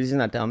 No, Susie's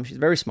not dumb. She's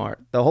very smart.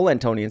 The whole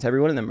Antonians,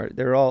 every one of them,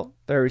 they're all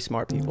very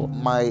smart people.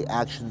 My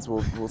actions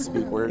will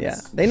speak words. Yeah,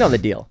 they know the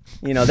deal.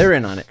 You know, they're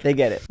in on it. They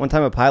get it. One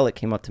time a pilot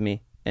came up to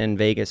me in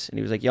Vegas, and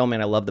he was like, yo, man,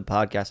 I love the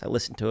podcast. I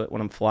listen to it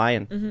when I'm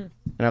flying. And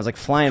I was like,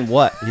 flying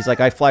what? He's like,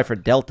 I fly for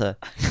Delta.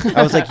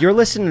 I was like, you're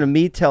listening to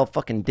me tell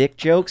fucking dick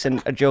jokes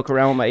and a joke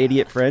around with my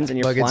idiot friends, and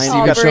you're Fucking flying. Steve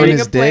You got showing Operating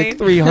his a plane. dick.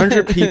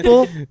 300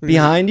 people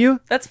behind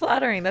you? That's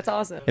flattering. That's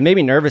awesome. It made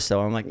me nervous,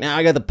 though. I'm like, now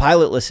I got the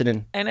pilot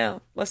listening. I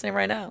know. Listening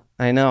right now.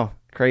 I know.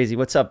 Crazy.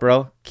 What's up,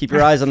 bro? Keep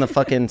your eyes on the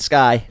fucking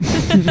sky.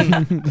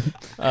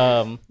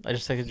 I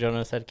just texted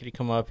Jonah, said, could you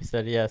come up? He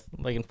said yes.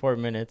 Like in 4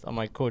 minutes. I'm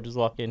like, cool, just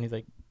walk in. He's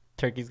like,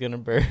 turkey's gonna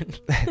burn.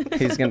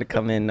 He's going to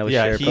come in, no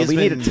Yeah, shit. But he's we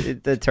been-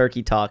 needed the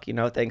turkey talk, you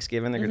know,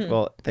 Thanksgiving.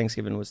 Well,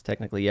 Thanksgiving was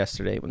technically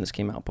yesterday when this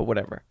came out, but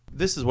whatever.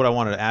 this is what I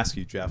wanted to ask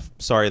you, Jeff.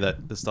 Sorry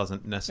that this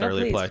doesn't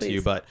necessarily No, please, apply to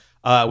you, please.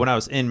 but when I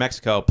was in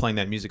Mexico playing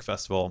that music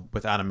festival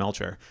with Adam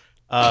Melcher,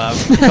 Cut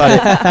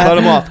it. Cut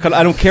him off.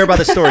 I don't care about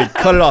the story.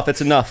 Cut it off. It's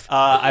enough.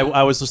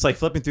 I was just like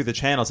flipping through the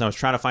channels and I was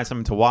trying to find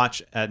something to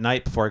watch at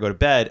night before I go to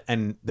bed,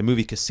 and the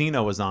movie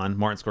Casino was on.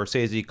 Martin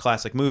Scorsese,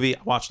 classic movie.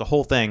 I watched the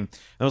whole thing and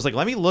I was like,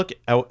 let me look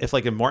at if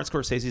like if Martin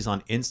Scorsese's on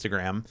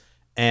Instagram,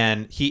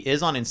 and he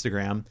is on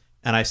Instagram,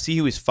 and I see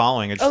who he's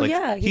following. I just Oh, like,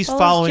 yeah, he he's follows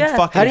following Jeff.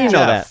 fucking How do you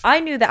know Jeff. that?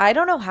 I knew that. I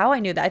don't know how I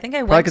knew that. I think I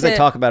Probably went because to. I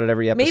talk about it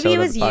every episode. Maybe it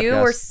of was the you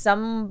podcast. or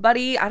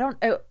somebody. I don't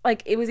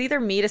like. It was either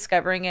me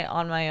discovering it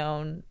on my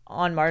own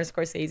on Martin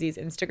Scorsese's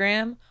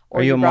Instagram,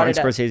 or Are you a brought Martin it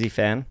up. Scorsese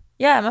fan?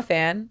 Yeah, I'm a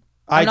fan.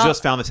 I I'm not-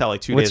 just found this out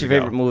like 2 What's days your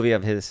ago. favorite movie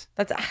of his?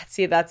 That's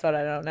that's what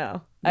I don't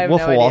know. I have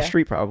Wolf no of Wall idea.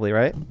 Street, probably,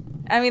 right?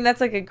 I mean, that's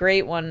like a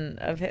great one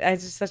of his.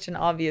 It's just such an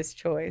obvious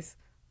choice.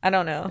 I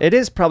don't know. It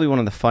is probably one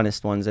of the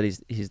funnest ones that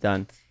he's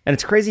done. And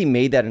it's crazy he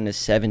made that in his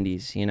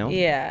 70s, you know?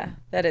 Yeah,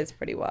 that is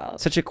pretty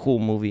wild. Such a cool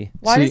movie.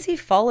 Why So does he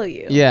follow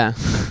you? Yeah.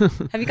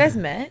 Have you guys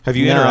met? Have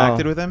you No.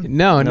 interacted with him?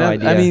 No, No no.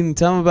 idea. I mean,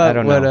 tell him I about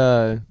don't what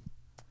know.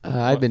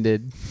 Ivan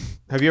did.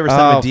 Have you ever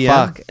sent him a DM?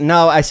 Fuck.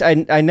 No,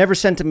 I never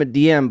sent him a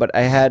DM, but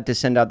I had to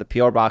send out the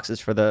PR boxes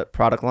for the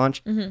product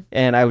launch.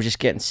 And I was just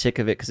getting sick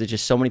of it because there's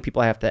just so many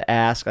people I have to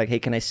ask, like, hey,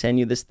 can I send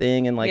you this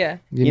thing? And like, Yeah.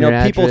 Give you me know,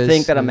 your people address,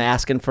 think that I'm yeah.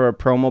 asking for a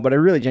promo, but I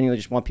really genuinely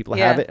just want people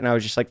to have Yeah. it. And I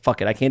was just like, fuck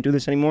it, I can't do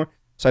this anymore.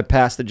 So I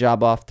passed the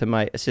job off to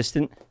my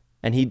assistant,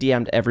 and he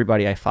DM'd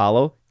everybody I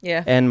follow.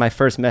 Yeah. And my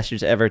first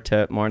message ever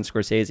to Martin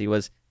Scorsese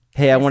was,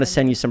 hey, I want to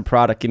send you some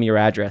product. Give me your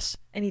address.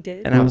 And he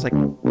did. And I was like,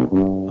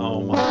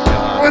 Oh my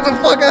god. what the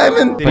fuck,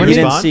 Ivan? Did But he he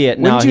didn't respond? see it.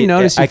 When No, did you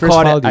notice he I first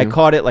caught it. followed I you?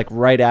 caught it like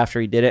right after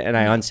he did it, and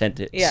I unsent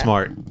it. Yeah.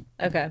 Smart.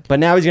 Okay. But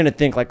now he's gonna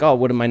think like, oh,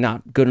 what am I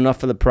not good enough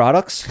for the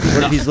products?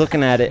 What if he's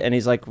looking at it and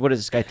he's like, what does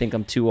this guy think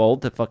I'm too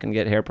old to fucking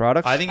get hair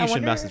products? I think you I should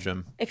wonder message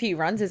him. If he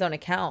runs his own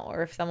account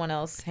or if someone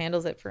else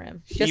handles it for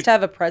him, just to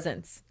have a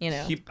presence, you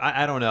know.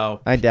 I don't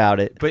know. I doubt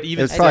it. But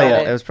even it was probably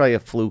still- it was probably a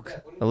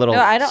fluke, a little.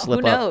 No, I don't.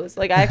 Slip Who up. knows?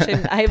 Like, I actually,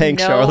 I have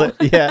Thanks, no. Charlotte.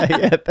 Yeah,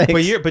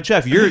 thanks. But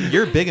Jeff,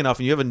 you're big enough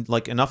and you have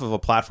like enough of a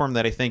platform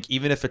that I think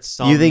even if it's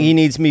some. You think he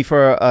needs me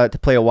for to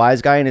play a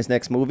wise guy in his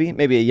next movie?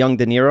 Maybe a young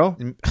De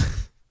Niro.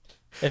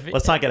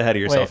 Let's not get ahead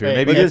of yourself Wait, here. wait.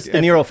 Maybe Look at this De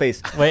Niro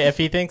face. Wait, if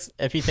he thinks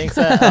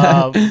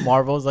that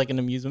Marvel's like an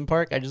amusement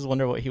park, I just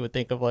wonder what he would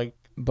think of like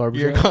your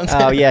Barbershop.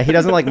 content. Oh yeah, he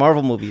doesn't like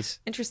Marvel movies.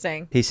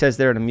 Interesting. He says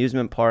they're an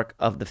amusement park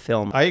of the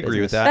film. I agree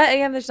with business. that. But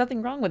again, there's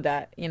nothing wrong with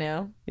that. You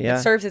know. Yeah.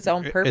 It serves its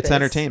own purpose.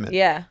 entertainment.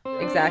 Yeah.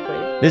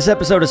 Exactly. This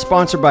episode is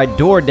sponsored by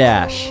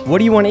DoorDash. What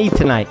do you want to eat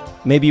tonight?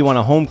 Maybe you want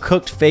a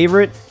home-cooked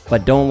favorite,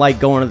 but don't like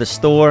going to the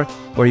store,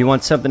 or you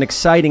want something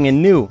exciting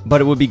and new,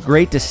 but it would be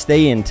great to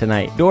stay in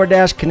tonight.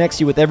 DoorDash connects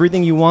you with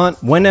everything you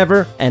want,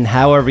 whenever and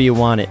however you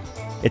want it.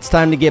 It's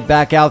time to get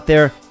back out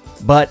there,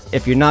 but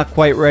if you're not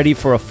quite ready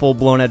for a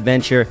full-blown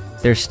adventure,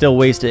 there's still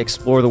ways to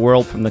explore the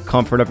world from the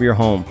comfort of your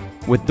home.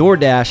 With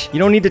DoorDash, you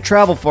don't need to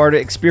travel far to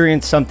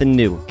experience something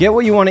new. Get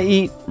what you want to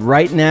eat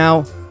right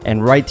now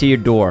and right to your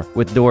door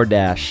with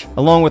DoorDash.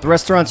 Along with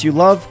restaurants you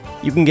love,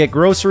 you can get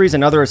groceries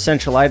and other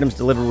essential items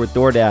delivered with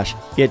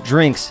DoorDash. Get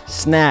drinks,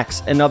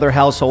 snacks, and other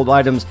household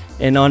items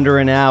in under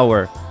an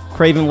hour.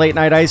 Craving late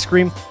night ice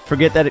cream?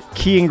 Forget that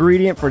key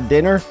ingredient for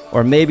dinner?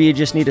 Or maybe you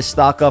just need to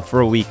stock up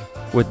for a week.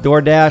 With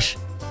DoorDash,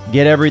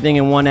 get everything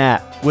in one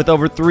app. With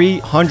over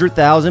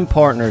 300,000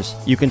 partners,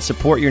 you can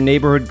support your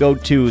neighborhood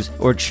go-tos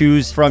or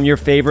choose from your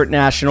favorite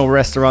national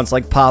restaurants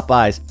like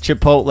Popeyes,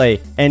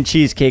 Chipotle, and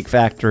Cheesecake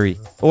Factory.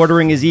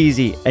 Ordering is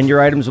easy, and your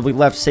items will be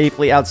left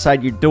safely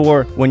outside your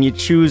door when you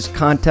choose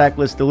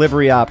contactless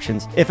delivery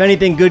options. If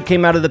anything good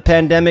came out of the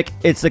pandemic,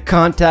 it's the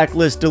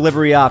contactless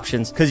delivery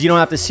options, because you don't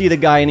have to see the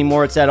guy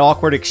anymore. It's that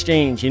awkward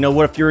exchange. You know,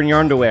 what if you're in your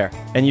underwear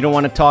and you don't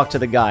want to talk to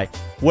the guy?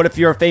 What if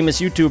you're a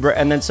famous YouTuber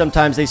and then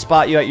sometimes they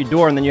spot you at your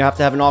door and then you have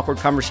to have an awkward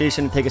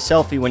conversation and take a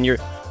selfie when you're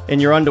in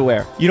your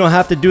underwear? You don't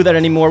have to do that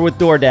anymore with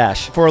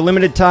DoorDash. For a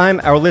limited time,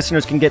 our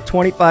listeners can get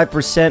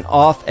 25%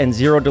 off and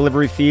 0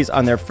 delivery fees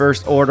on their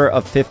first order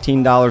of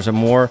 $15 or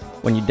more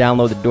when you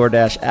download the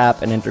DoorDash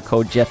app and enter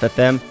code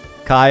JeffFM.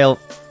 Kyle,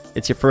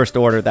 it's your first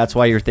order. That's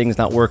why your thing's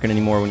not working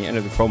anymore when you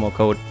enter the promo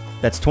code.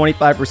 That's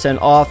 25%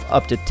 off,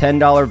 up to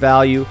 $10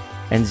 value,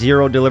 and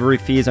 0 delivery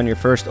fees on your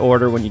first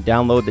order when you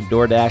download the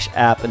DoorDash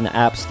app in the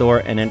App Store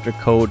and enter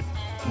code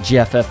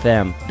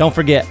JeffFM. Don't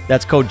forget,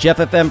 that's code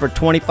JeffFM for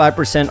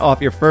 25%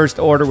 off your first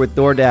order with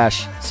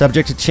DoorDash.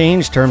 Subject to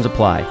change, terms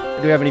apply.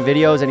 Do we have any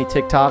videos, any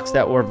TikToks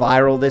that were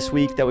viral this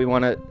week that we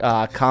want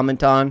to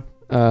comment on?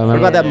 What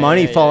about that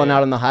money falling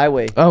out on the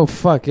highway? Oh,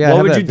 fuck, yeah.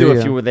 What would you do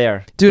if you were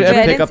there? Dude, would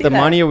you pick up the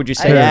money, or would you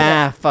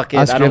say, fuck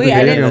it, I don't Wait,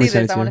 I care? didn't see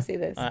this. I want to see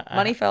this.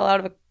 Money fell out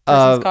of a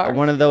person's car.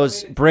 One of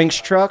those Brinks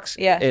trucks.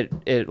 Yeah.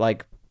 It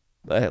like,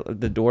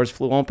 the doors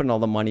flew open, all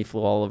the money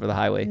flew all over the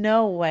highway.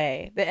 No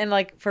way. And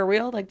like for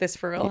real, like this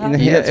for real?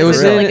 Yeah, it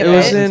was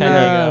in San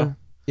Diego.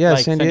 Yeah,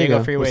 like San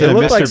Diego. Freeway. Was it a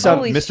looked like some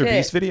Mr.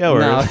 Beast video? Or?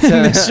 No, it's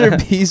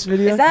Mr. Beast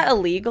video. Is that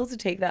illegal to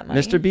take that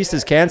money? Mr. Beast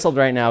is canceled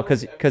right now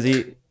because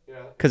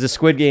the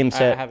Squid Game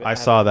set. I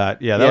saw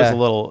that. Yeah, that was a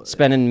little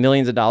spending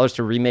millions of dollars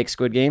to remake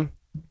Squid Game.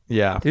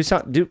 Yeah.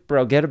 Dude,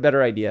 bro, get a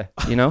better idea.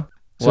 You know.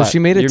 So she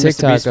made a You're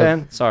TikTok. Mr. Beast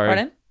fan? Sorry.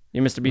 Pardon?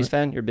 You're Mr. Beast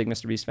fan? You're a big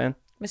Mr. Beast fan?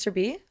 Mr.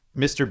 B?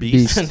 Mr.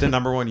 Beast, the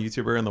number one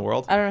YouTuber in the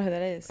world. I don't know who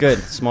that is. Good,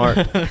 smart.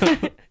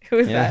 Who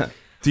is that?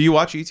 Do you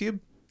watch YouTube?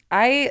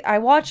 I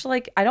watch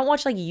I don't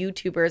watch like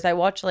YouTubers. I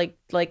watch like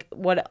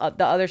what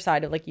the other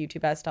side of like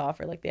YouTube has to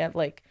offer. Like they have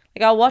like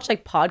I'll watch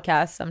like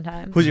podcasts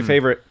sometimes. Who's your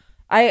favorite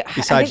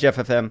besides think,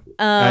 JeffFM?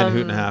 I had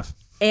Hoot and a Half.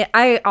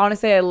 I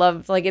honestly, I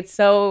love, like, it's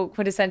so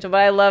quintessential,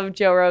 but I love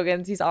Joe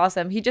Rogan's. He's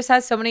awesome. He just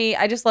has so many,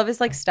 I just love his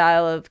like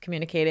style of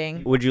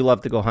communicating. Would you love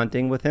to go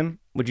hunting with him?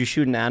 Would you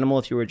shoot an animal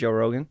if you were Joe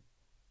Rogan?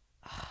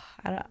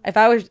 I don't know. If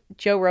I was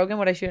Joe Rogan,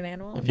 would I shoot an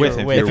animal? If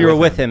you were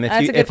with him,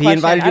 if he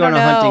invited you on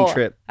a hunting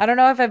trip. I don't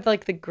know if I have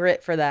like the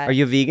grit for that. Are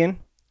you vegan?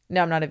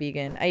 No, I'm not a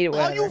vegan. I eat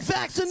whatever. Are you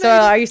vaccinated? So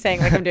are you saying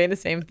like I'm doing the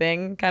same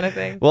thing kind of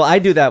thing? Well, I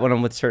do that when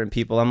I'm with certain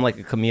people. I'm like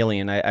a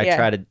chameleon. I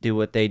try to do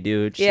what they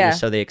do just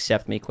so they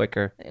accept me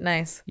quicker.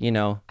 Nice. You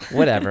know,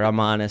 whatever.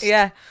 I'm honest.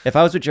 Yeah. If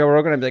I was with Joe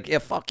Rogan, I'd be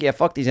like,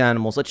 fuck these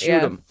animals. Let's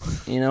shoot them.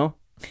 You know?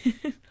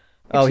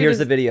 Oh, here's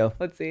the video.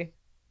 Let's see.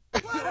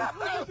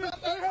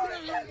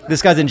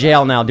 This guy's in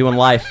jail now doing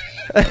life.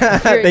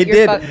 They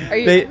did.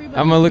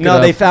 I'm gonna look it up.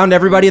 No, they found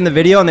everybody in the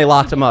video and they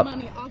locked him up.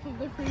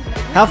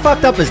 How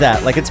fucked up is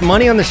that? Like, it's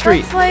money on the street.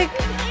 It's like...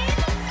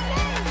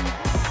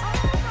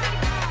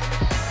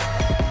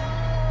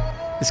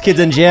 This kid's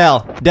in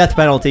jail. Death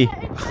penalty.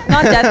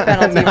 Not death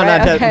penalty, No, right?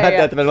 not death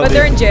penalty. But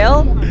they're in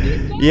jail?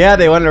 Yeah,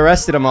 they went and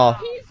arrested them all.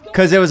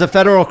 Because it was a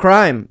federal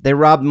crime. They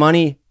robbed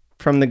money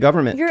from the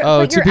government.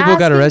 Two people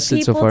got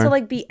arrested so far. People to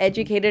like be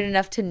educated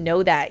enough to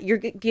know that you're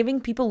giving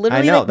people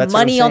literally like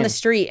money on the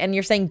street, and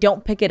you're saying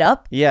don't pick it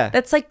up. Yeah,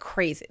 that's like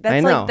crazy.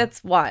 That's like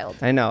that's wild.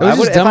 I know.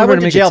 If I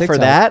went to jail for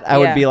that, I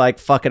would be like,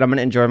 fuck it, I'm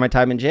gonna enjoy my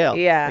time in jail.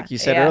 Yeah, like you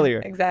said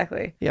earlier.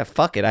 Exactly. Yeah,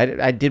 fuck it.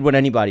 I did what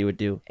anybody would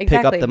do.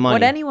 Exactly. Pick up the money.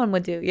 What anyone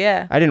would do.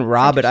 Yeah. I didn't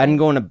rob it. I didn't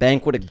go in a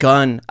bank with a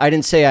gun. I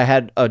didn't say I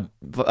had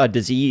a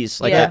disease.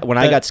 Like when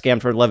I got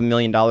scammed for $11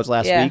 million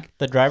last week.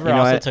 The driver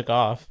also took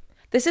off.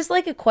 This is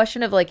like a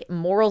question of like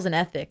morals and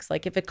ethics.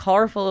 Like if a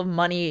car full of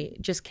money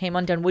just came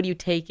undone, would you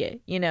take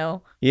it? You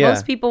know,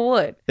 most people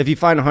would. If you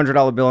find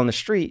 $100 bill on the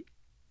street,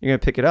 you're going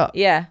to pick it up.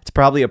 Yeah. It's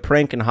probably a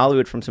prank in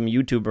Hollywood from some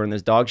YouTuber and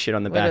there's dog shit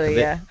on the back of it.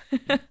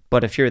 Yeah.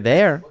 But if you're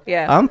there,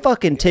 I'm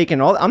fucking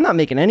taking I'm not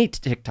making any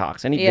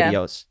TikToks, any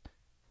videos.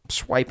 I'm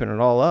swiping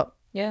it all up.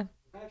 Yeah.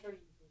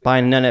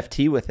 Buying an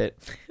NFT with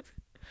it.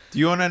 Do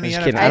you own any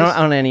NFTs? I don't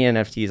own any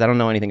NFTs. I don't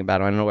know anything about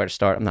them. I don't know where to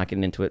start. I'm not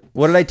getting into it.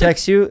 What did I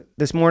text you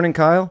this morning,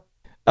 Kyle?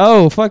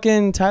 Oh,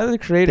 fucking Tyler the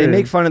Creator. They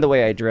make fun of the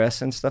way I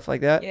dress and stuff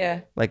like that.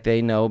 Yeah. Like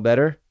they know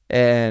better.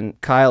 And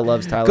Kyle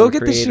loves Tyler Go the get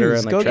the Creator shoes.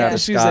 and like Go get the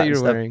Travis shoes Scott that and you're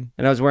stuff. wearing.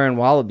 And I was wearing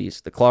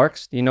Wallabies, the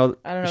Clarks. Do you know?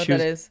 I don't know shoes? what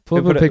that is. Pull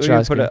up a picture,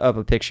 Put Oscar. up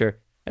a picture.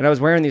 And I was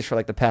wearing these for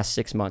like the past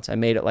 6 months. I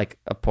made it like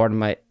a part of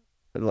my,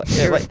 like,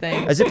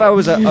 Thing. as if I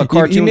was a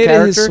cartoon He made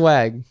character. it his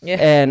swag. Yeah.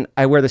 And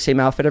I wear the same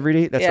outfit every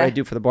day. That's what Yeah. I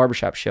do for the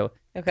barbershop show.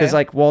 Okay. Because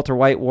like Walter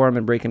White wore them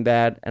in Breaking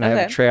Bad, and I have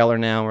a Okay. trailer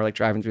now. We're like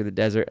driving through the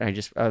desert, and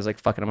I was like,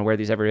 fuck it, I'm gonna wear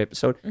these every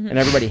episode. And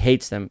everybody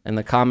hates them. And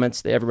the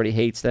comments, everybody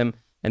hates them.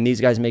 And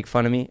these guys make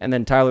fun of me. And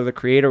then Tyler the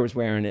Creator was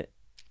wearing it.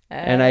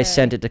 And I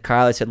sent it to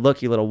Kyle. I said,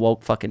 look, you little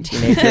woke fucking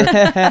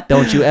teenager.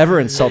 Don't you ever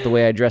insult the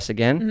way I dress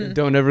again.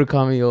 Don't ever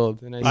call me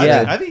old. And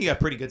Yeah. I think you got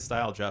pretty good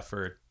style, Jeff,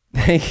 for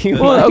Thank you.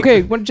 Well,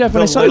 okay, Jeff,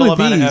 when I the saw you little with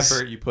amount of these,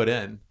 effort you put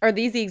in. Are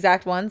these the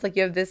exact ones? Like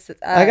you have this.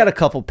 I got a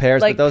couple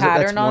pairs, like but that's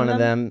pattern on one of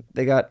them.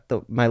 They got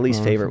my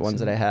least favorite ones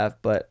that I have.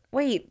 But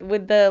Wait,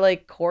 with the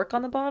like cork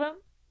on the bottom?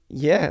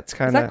 yeah, it's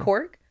kind Is of. that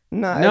cork?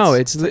 no,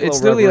 it's a little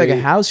literally like a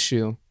rubbery. house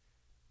shoe.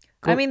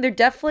 I mean, they're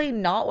definitely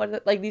not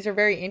what like these are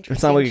very interesting.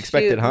 It's not what you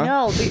expected, shoes. huh?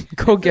 No,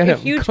 Go it's get like a him.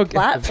 huge Go get him.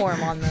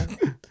 platform on them.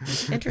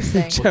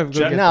 Interesting. Jeff, go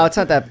Jeff- get No, it's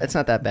not that. It's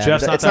not that bad.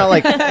 Jeff's it's not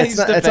not that- like He's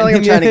it's not like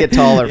I'm defending trying to it. get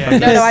taller. Yeah. From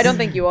No, this. no, I don't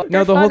think you are. No,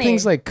 They're the whole funny.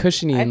 thing's like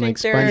cushiony I and think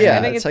like they're. spongy. Yeah,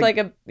 I think it's it's like-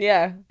 like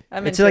a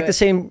I'm It's into like it. the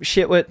same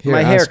shit with Here, my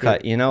Oscar.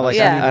 haircut. You know, like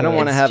Yeah, I don't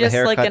want to it's have a just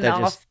haircut like an that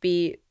just.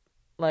 offbeat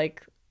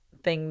like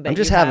thing. That I'm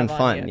just you having have on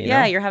fun, You. you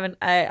Yeah, know? you're having.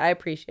 I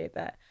appreciate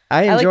that.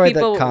 I like enjoy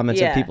people- the comments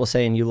of yeah. people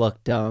saying you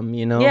look dumb.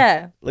 You know.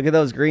 Yeah. Look at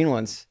those green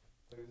ones.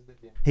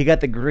 He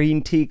got the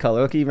green tea color.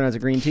 Look, he even has a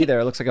green tea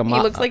there. It looks like a He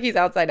looks like he's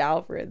outside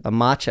Alfred. a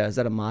matcha. Is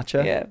that a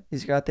matcha? Yeah.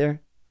 He's got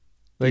there.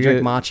 Like you drink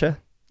a- matcha?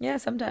 Yeah,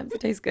 sometimes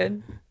it tastes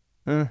good.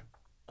 Uh,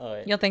 Oh,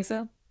 You don't think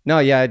so? no,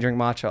 yeah, I drink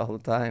matcha all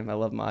the time. I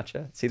love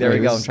matcha. See, there we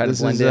go. I'm trying to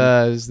blend in.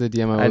 This is the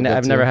DM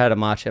I've never had a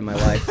matcha in my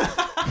life.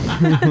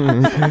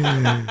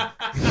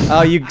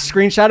 Oh, you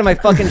screenshotted my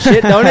fucking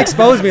shit? Don't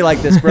expose me like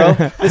this, bro.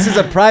 This is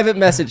a private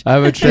message.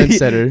 I'm a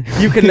trendsetter.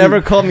 You can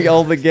never call me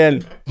old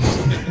again.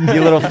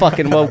 You little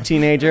fucking woke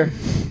teenager.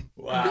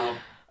 Wow.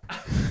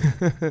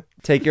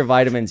 Take your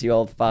vitamins, you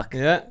old fuck.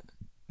 Yeah.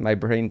 My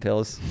brain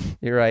pills.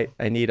 You're right.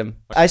 I need them.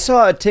 I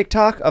saw a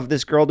TikTok of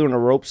this girl doing a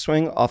rope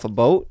swing off a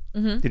boat.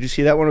 Did you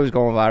see that when it was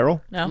going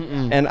viral? No.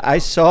 And I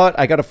saw it.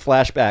 I got a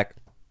flashback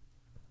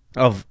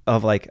of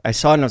like I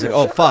saw it and I was like,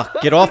 oh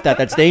fuck, get off that.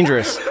 That's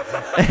dangerous.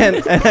 And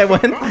I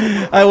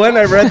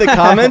read the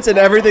comments and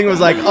everything was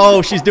like,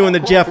 oh, she's doing the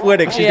Jeff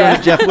Wittick. She's doing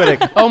the Jeff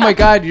Wittick. Oh my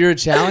God, you're a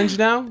challenge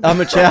now?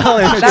 I'm a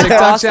challenge. That's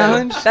TikTok awesome.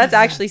 challenge? That's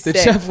actually The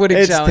sick. Jeff Wittick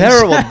It's challenge.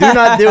 terrible. Do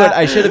not do it.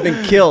 I should have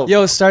been killed.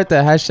 Yo, start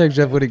that hashtag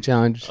Jeff Wittick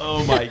challenge.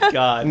 Oh my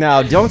God.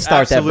 No, don't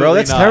start that, bro. Absolutely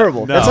That's not.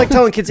 terrible. No. That's like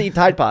telling kids to eat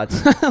Tide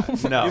Pods.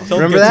 No.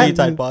 Remember that?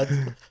 Tide Pods.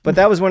 But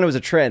that was when it was a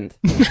trend.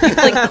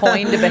 like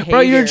coined a behavior. Bro,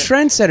 you're a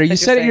trendsetter. You Like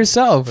said you're it saying.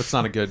 yourself. That's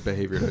not a good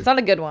behavior. It's not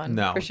a good one.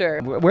 No. For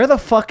sure. Where the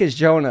fuck is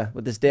Jonah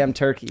with this damn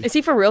turkey? Is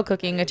he for real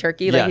cooking a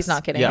turkey? Like he's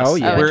not kidding. Yes. Oh,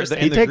 yeah. We're interesting.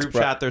 in He the takes group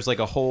bro- chat, there's like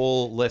a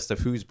whole list of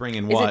who's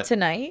bringing Is what. it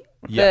tonight?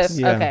 Yes.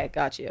 Yeah. Okay,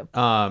 got you.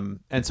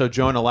 And so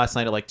Jonah last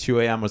night at like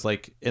 2 a.m. was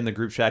like in the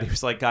group chat. He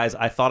was like, guys,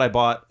 I thought I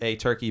bought a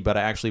turkey, but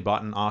I actually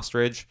bought an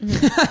ostrich.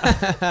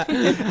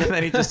 And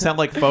then he just sent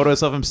like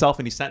photos of himself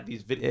and he sent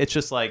these videos. It's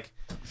just like,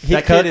 He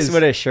that kid cooks is,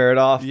 with his shirt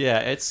off. yeah,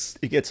 it's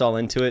He gets all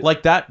into it.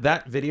 like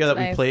that video that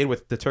we Nice. played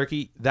with the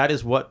turkey. That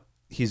is what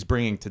he's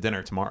bringing to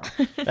dinner tomorrow.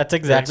 That's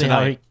exactly how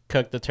tonight. he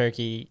cooked the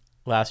turkey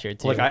last year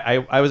too. Like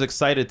I was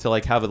excited to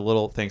like have a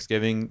little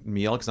Thanksgiving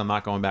meal because I'm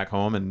not going back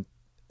home, and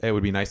it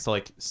would be nice to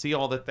like see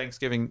all the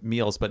Thanksgiving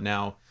meals. But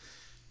now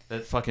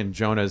that fucking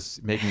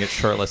Jonah's making it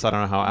shirtless, I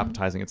don't know how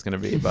appetizing it's gonna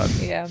be. But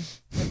Yeah,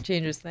 it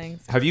changes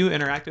things. have you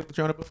interacted with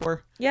Jonah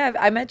before? Yeah,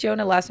 I met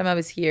Jonah last time I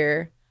was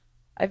here.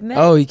 I've met.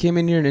 Oh, he came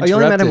in here and Oh, interrupted. you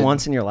only met him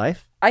once in your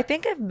life? I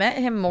think I've met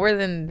him more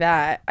than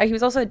that. He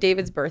was also at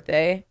David's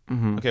birthday.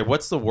 Okay,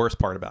 what's the worst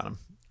part about him?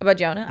 About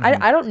Jonah,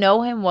 I don't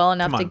know him well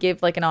enough Come to on.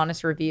 give like an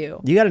honest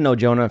review. You got to know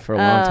Jonah for a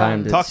long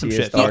time to Talk some see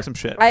his shit. stuff. Talk some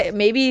shit.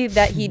 Maybe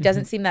that he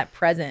doesn't seem that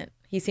present.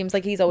 He seems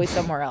like he's always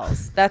somewhere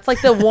else. That's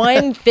like the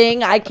one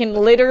thing I can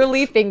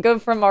literally think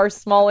of from our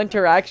small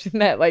interaction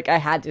that like I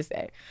had to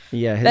say.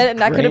 Yeah, his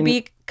That could brain-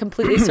 be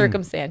completely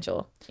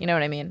circumstantial. You know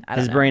what I mean? I don't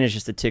His know. brain is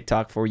just a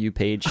TikTok for you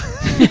page,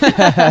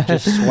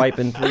 just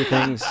swiping through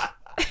things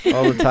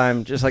all the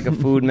time, just like a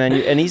food menu.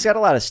 And he's got a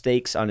lot of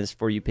steaks on his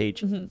for you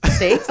page.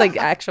 Steaks, like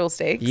actual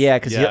steaks. Yeah,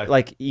 because Yeah.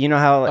 like you know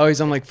how Oh,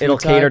 he's on like it'll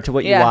food cater talk? to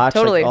what you Yeah, watch,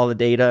 totally. like all the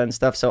data and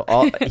stuff. So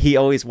he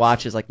always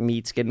watches like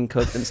meats getting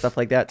cooked and stuff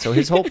like that. So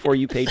his whole for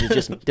you page is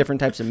just different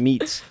types of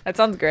meats. That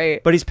sounds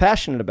great. But he's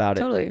passionate about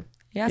it. Totally.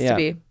 He has Yeah. to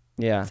be.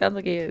 Yeah. Sounds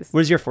like he is.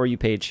 What is your for you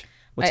page?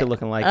 What's it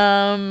looking like?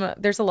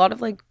 There's a lot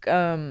of like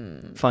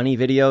Funny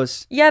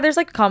videos. yeah, there's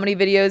like comedy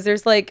videos.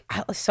 There's like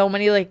so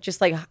many like just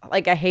like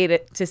I hate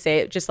it to say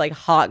it, just like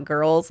hot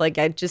girls. Like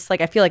I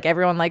feel like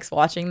everyone likes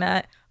watching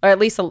that, or at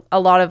least a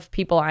lot of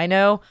people I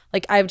know.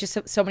 Like I have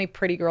just so many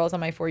pretty girls on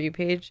my For You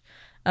page.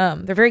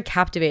 They're very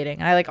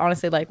captivating. I like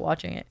honestly like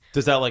watching it.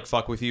 Does that like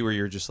fuck with you, where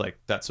you're just like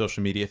that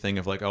social media thing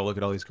of like, oh, look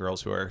at all these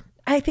girls who are?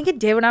 I think it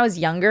did when I was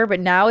younger, but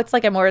now it's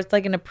like it's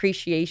like an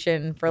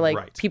appreciation for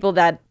like people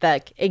that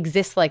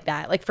exist like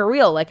that, like for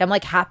real. Like I'm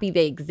like happy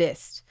they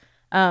exist,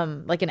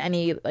 like in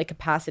any like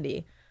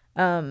capacity.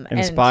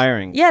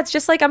 Inspiring. And, yeah, it's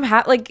just like I'm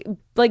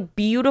like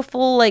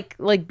beautiful, like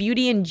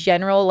beauty in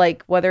general,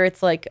 like whether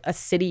it's like a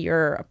city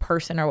or a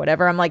person or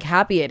whatever. I'm like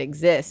happy it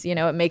exists. You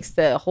know, it makes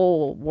the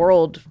whole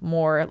world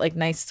more like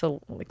nice to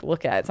like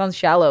look at. It sounds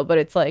shallow, but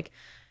it's like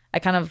I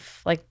kind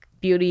of like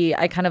beauty.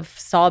 I kind of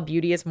saw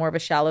beauty as more of a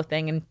shallow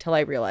thing until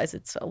I realized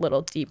it's a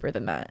little deeper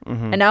than that.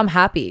 And now I'm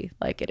happy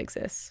like it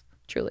exists.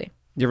 Truly.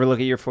 You ever look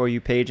at your For You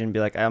page and be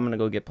like, I'm going to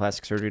go get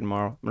plastic surgery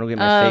tomorrow. I'm going to get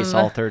my face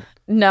altered.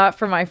 Not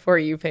for my For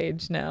You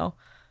page, no.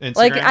 Instagram?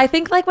 Like, I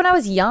think like when I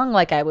was young,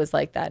 like I was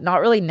like that.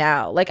 Not really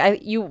now. Like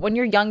when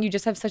you're young, you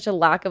just have such a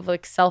lack of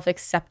like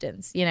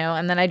self-acceptance, you know?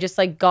 And then I just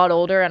like got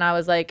older and I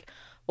was like,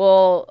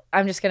 well,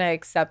 I'm just going to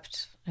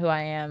accept who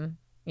I am,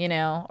 you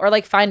know? Or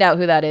like find out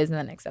who that is and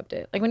then accept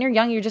it. Like when you're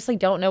young, you just like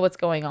don't know what's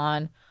going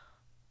on.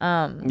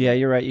 Yeah,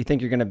 you're right. You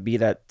think you're going to be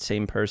that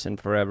same person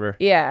forever.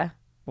 Yeah.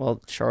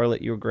 Well,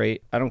 Charlotte, you were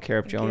great. I don't care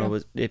if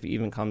Jonah if he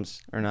even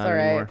comes or not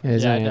anymore. I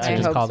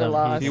just called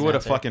him. He would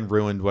have fucking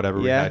ruined whatever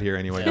we had here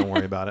anyway. Don't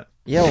worry about it.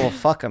 Yeah, well,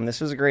 fuck him. This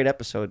was a great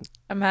episode.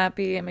 I'm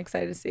happy. I'm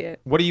excited to see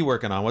it. What are you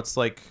working on? What's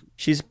like?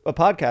 She's a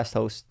podcast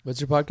host.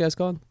 What's your podcast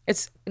called?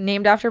 It's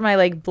named after my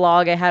like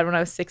blog I had when I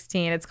was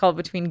 16. It's called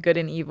Between Good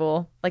and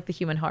Evil, like the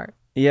human heart.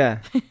 Yeah.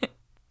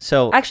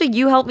 So actually,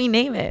 you helped me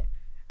name it.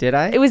 Did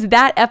I? It was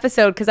that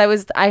episode because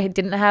I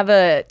didn't have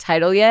a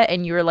title yet,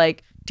 and you were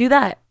like, "Do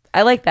that."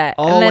 I like that.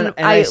 Oh, and then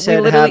I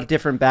said have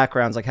different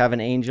backgrounds, like have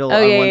an angel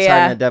on one side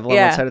and a devil on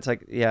one side. It's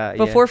like,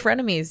 Before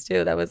frenemies,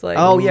 too. That was like...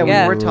 Oh, yeah, we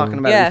were talking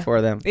about it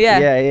before them.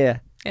 Yeah,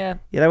 that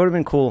would have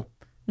been cool.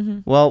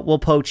 Well, we'll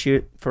poach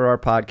you for our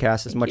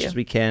podcast as much as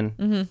we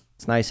can.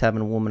 It's nice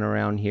having a woman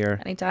around here.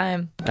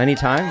 Anytime.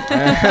 Anytime?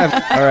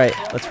 All right,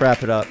 let's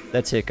wrap it up.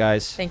 That's it,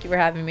 guys. Thank you for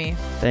having me.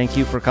 Thank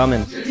you for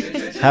coming.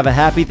 Have a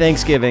happy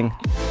Thanksgiving.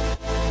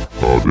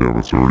 Oh, damn,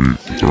 it's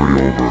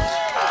already over.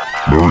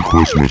 Merry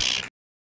Christmas.